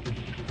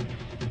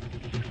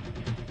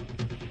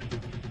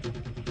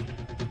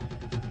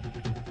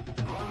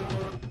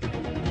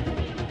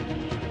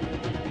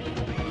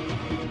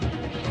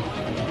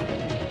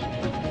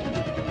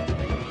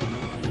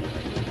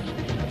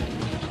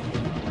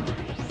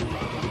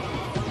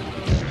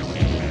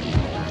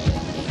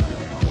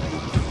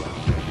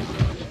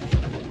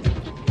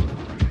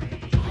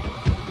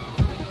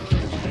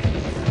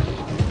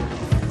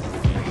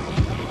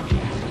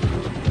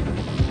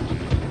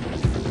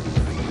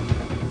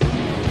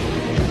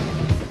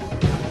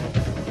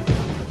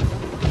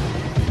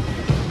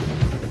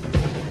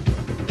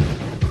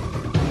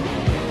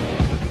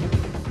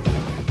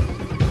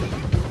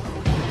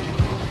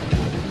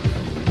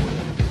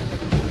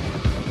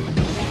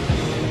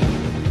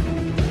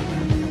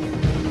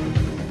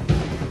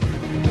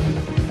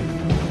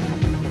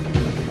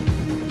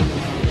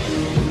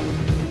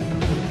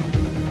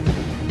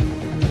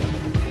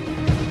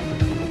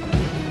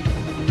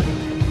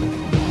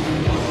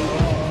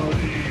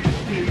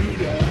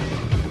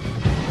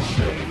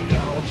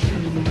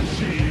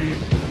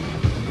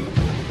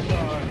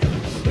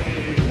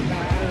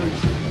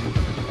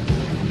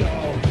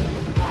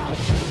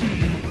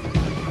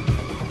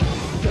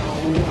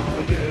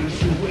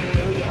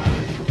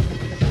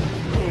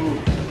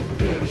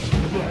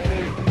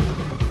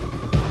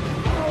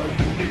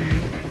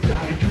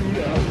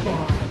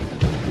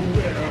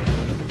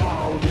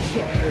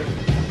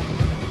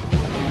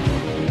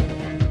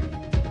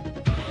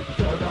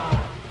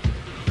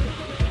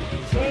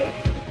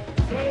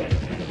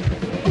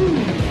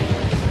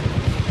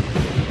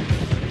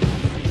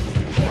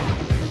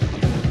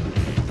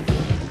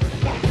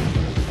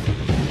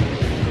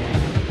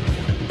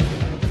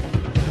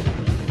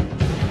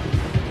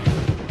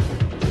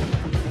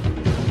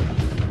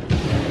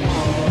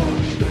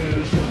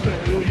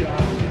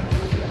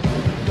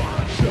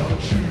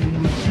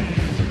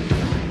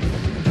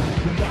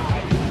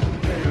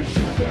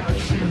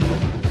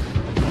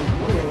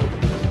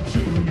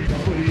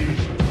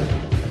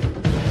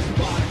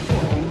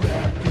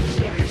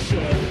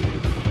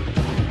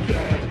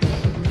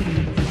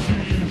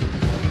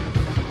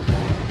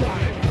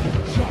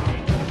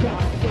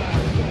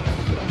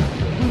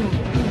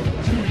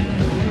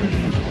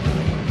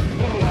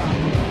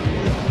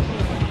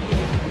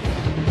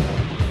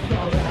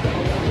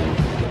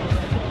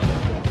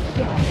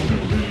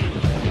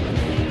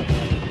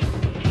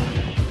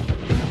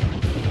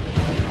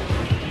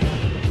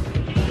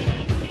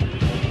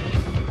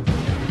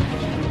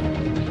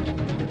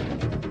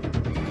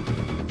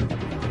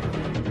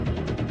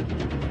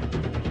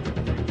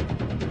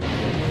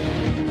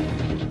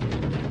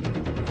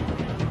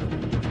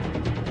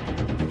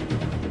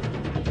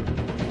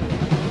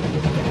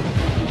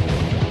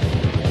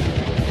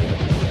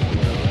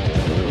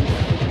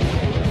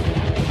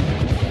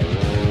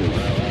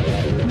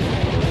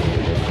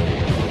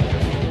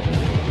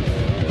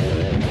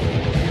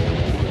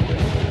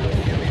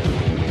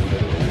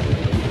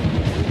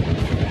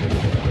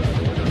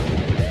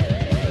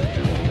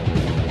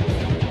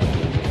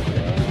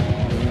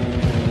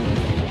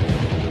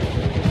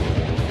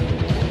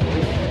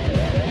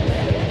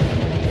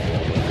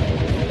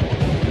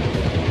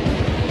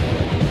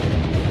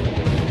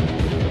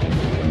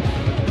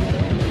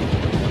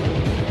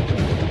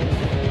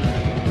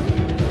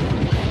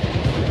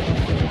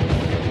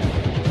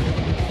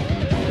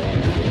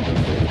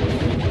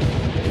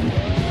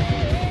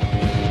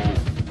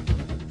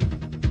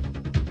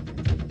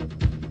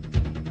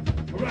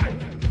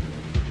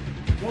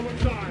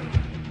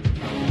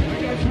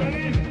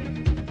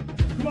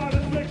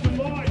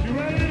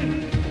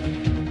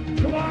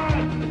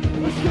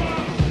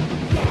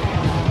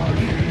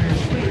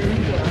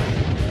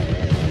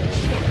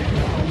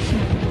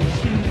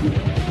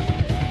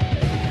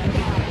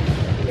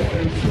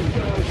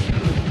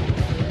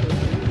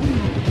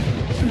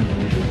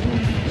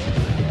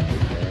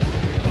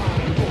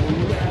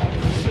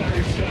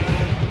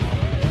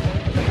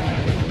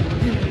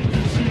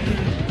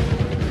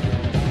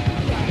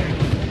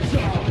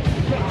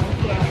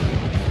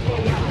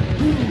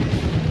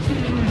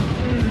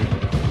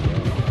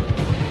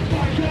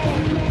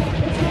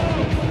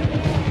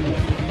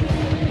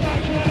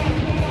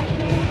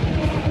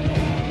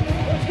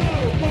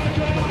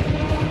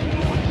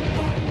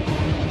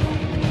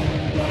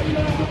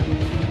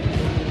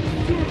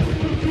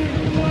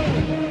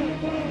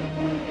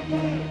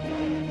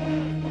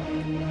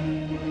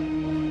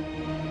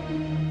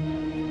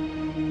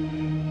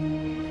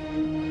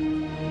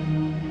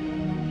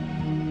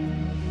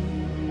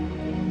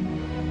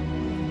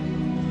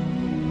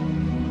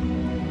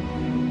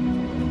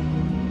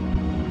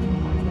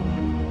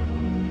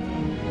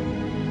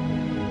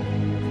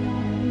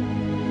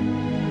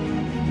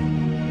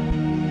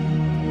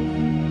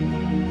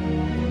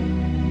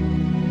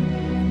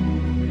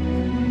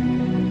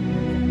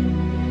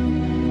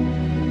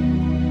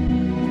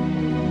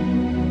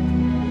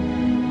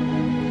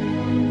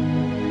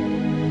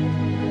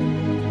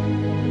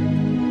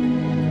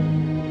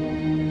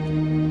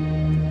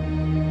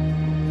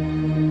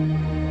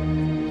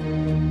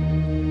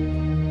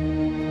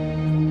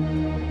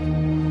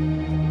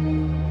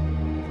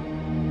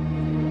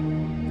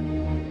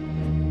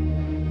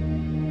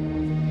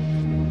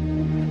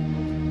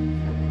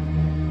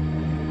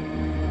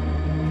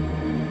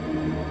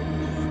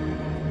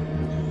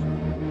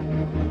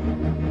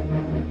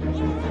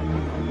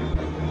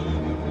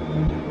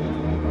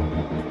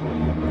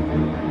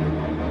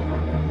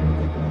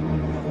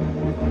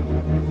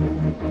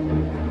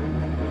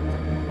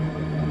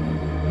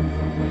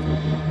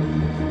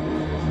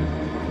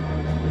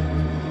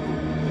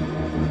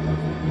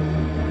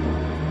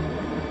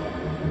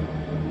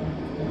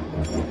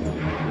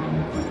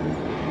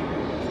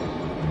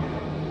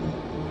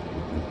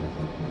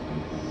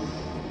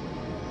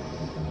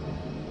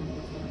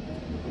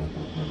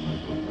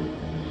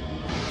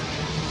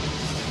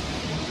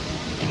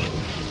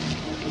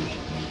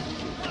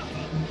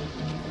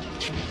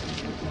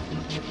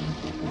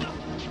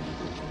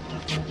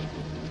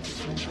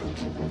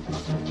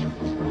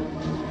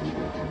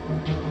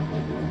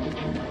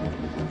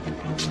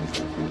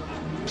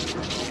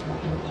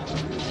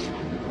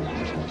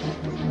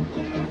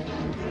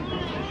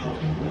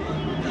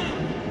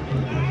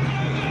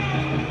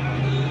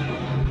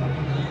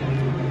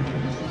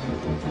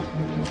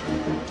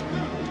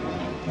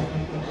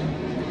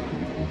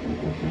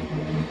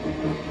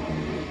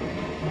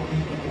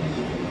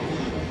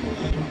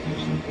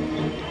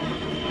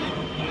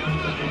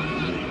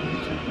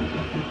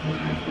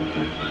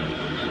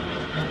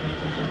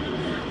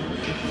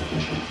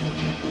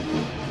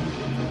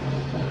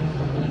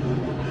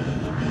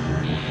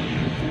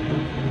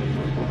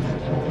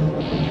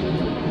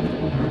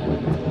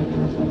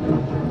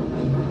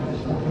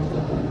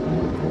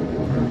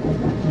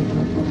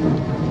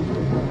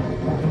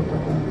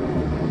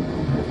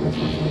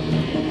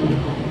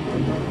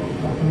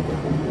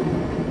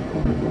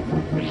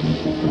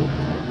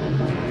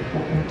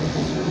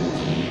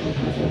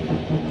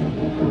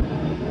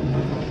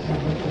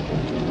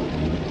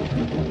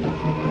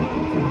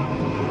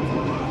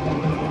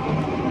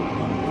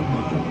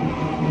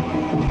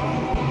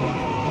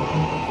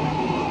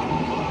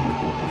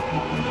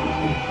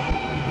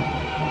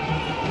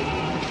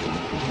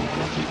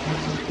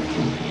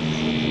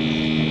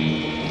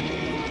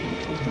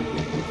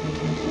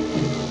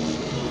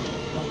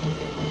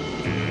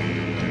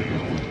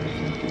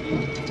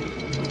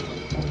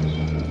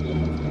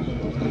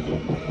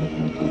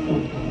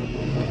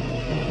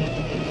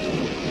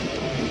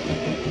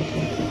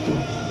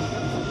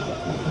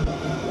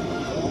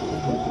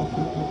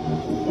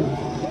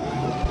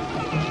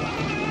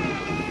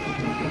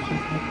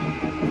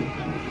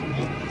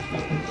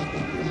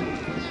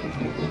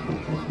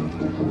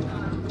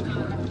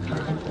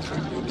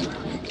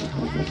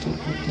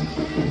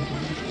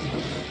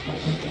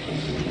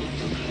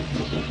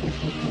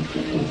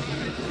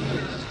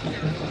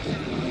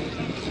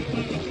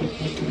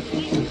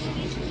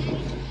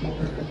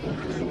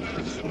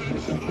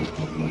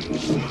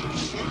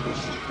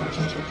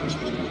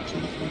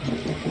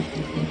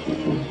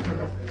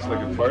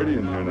 party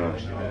in here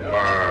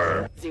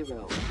now.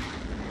 Zero.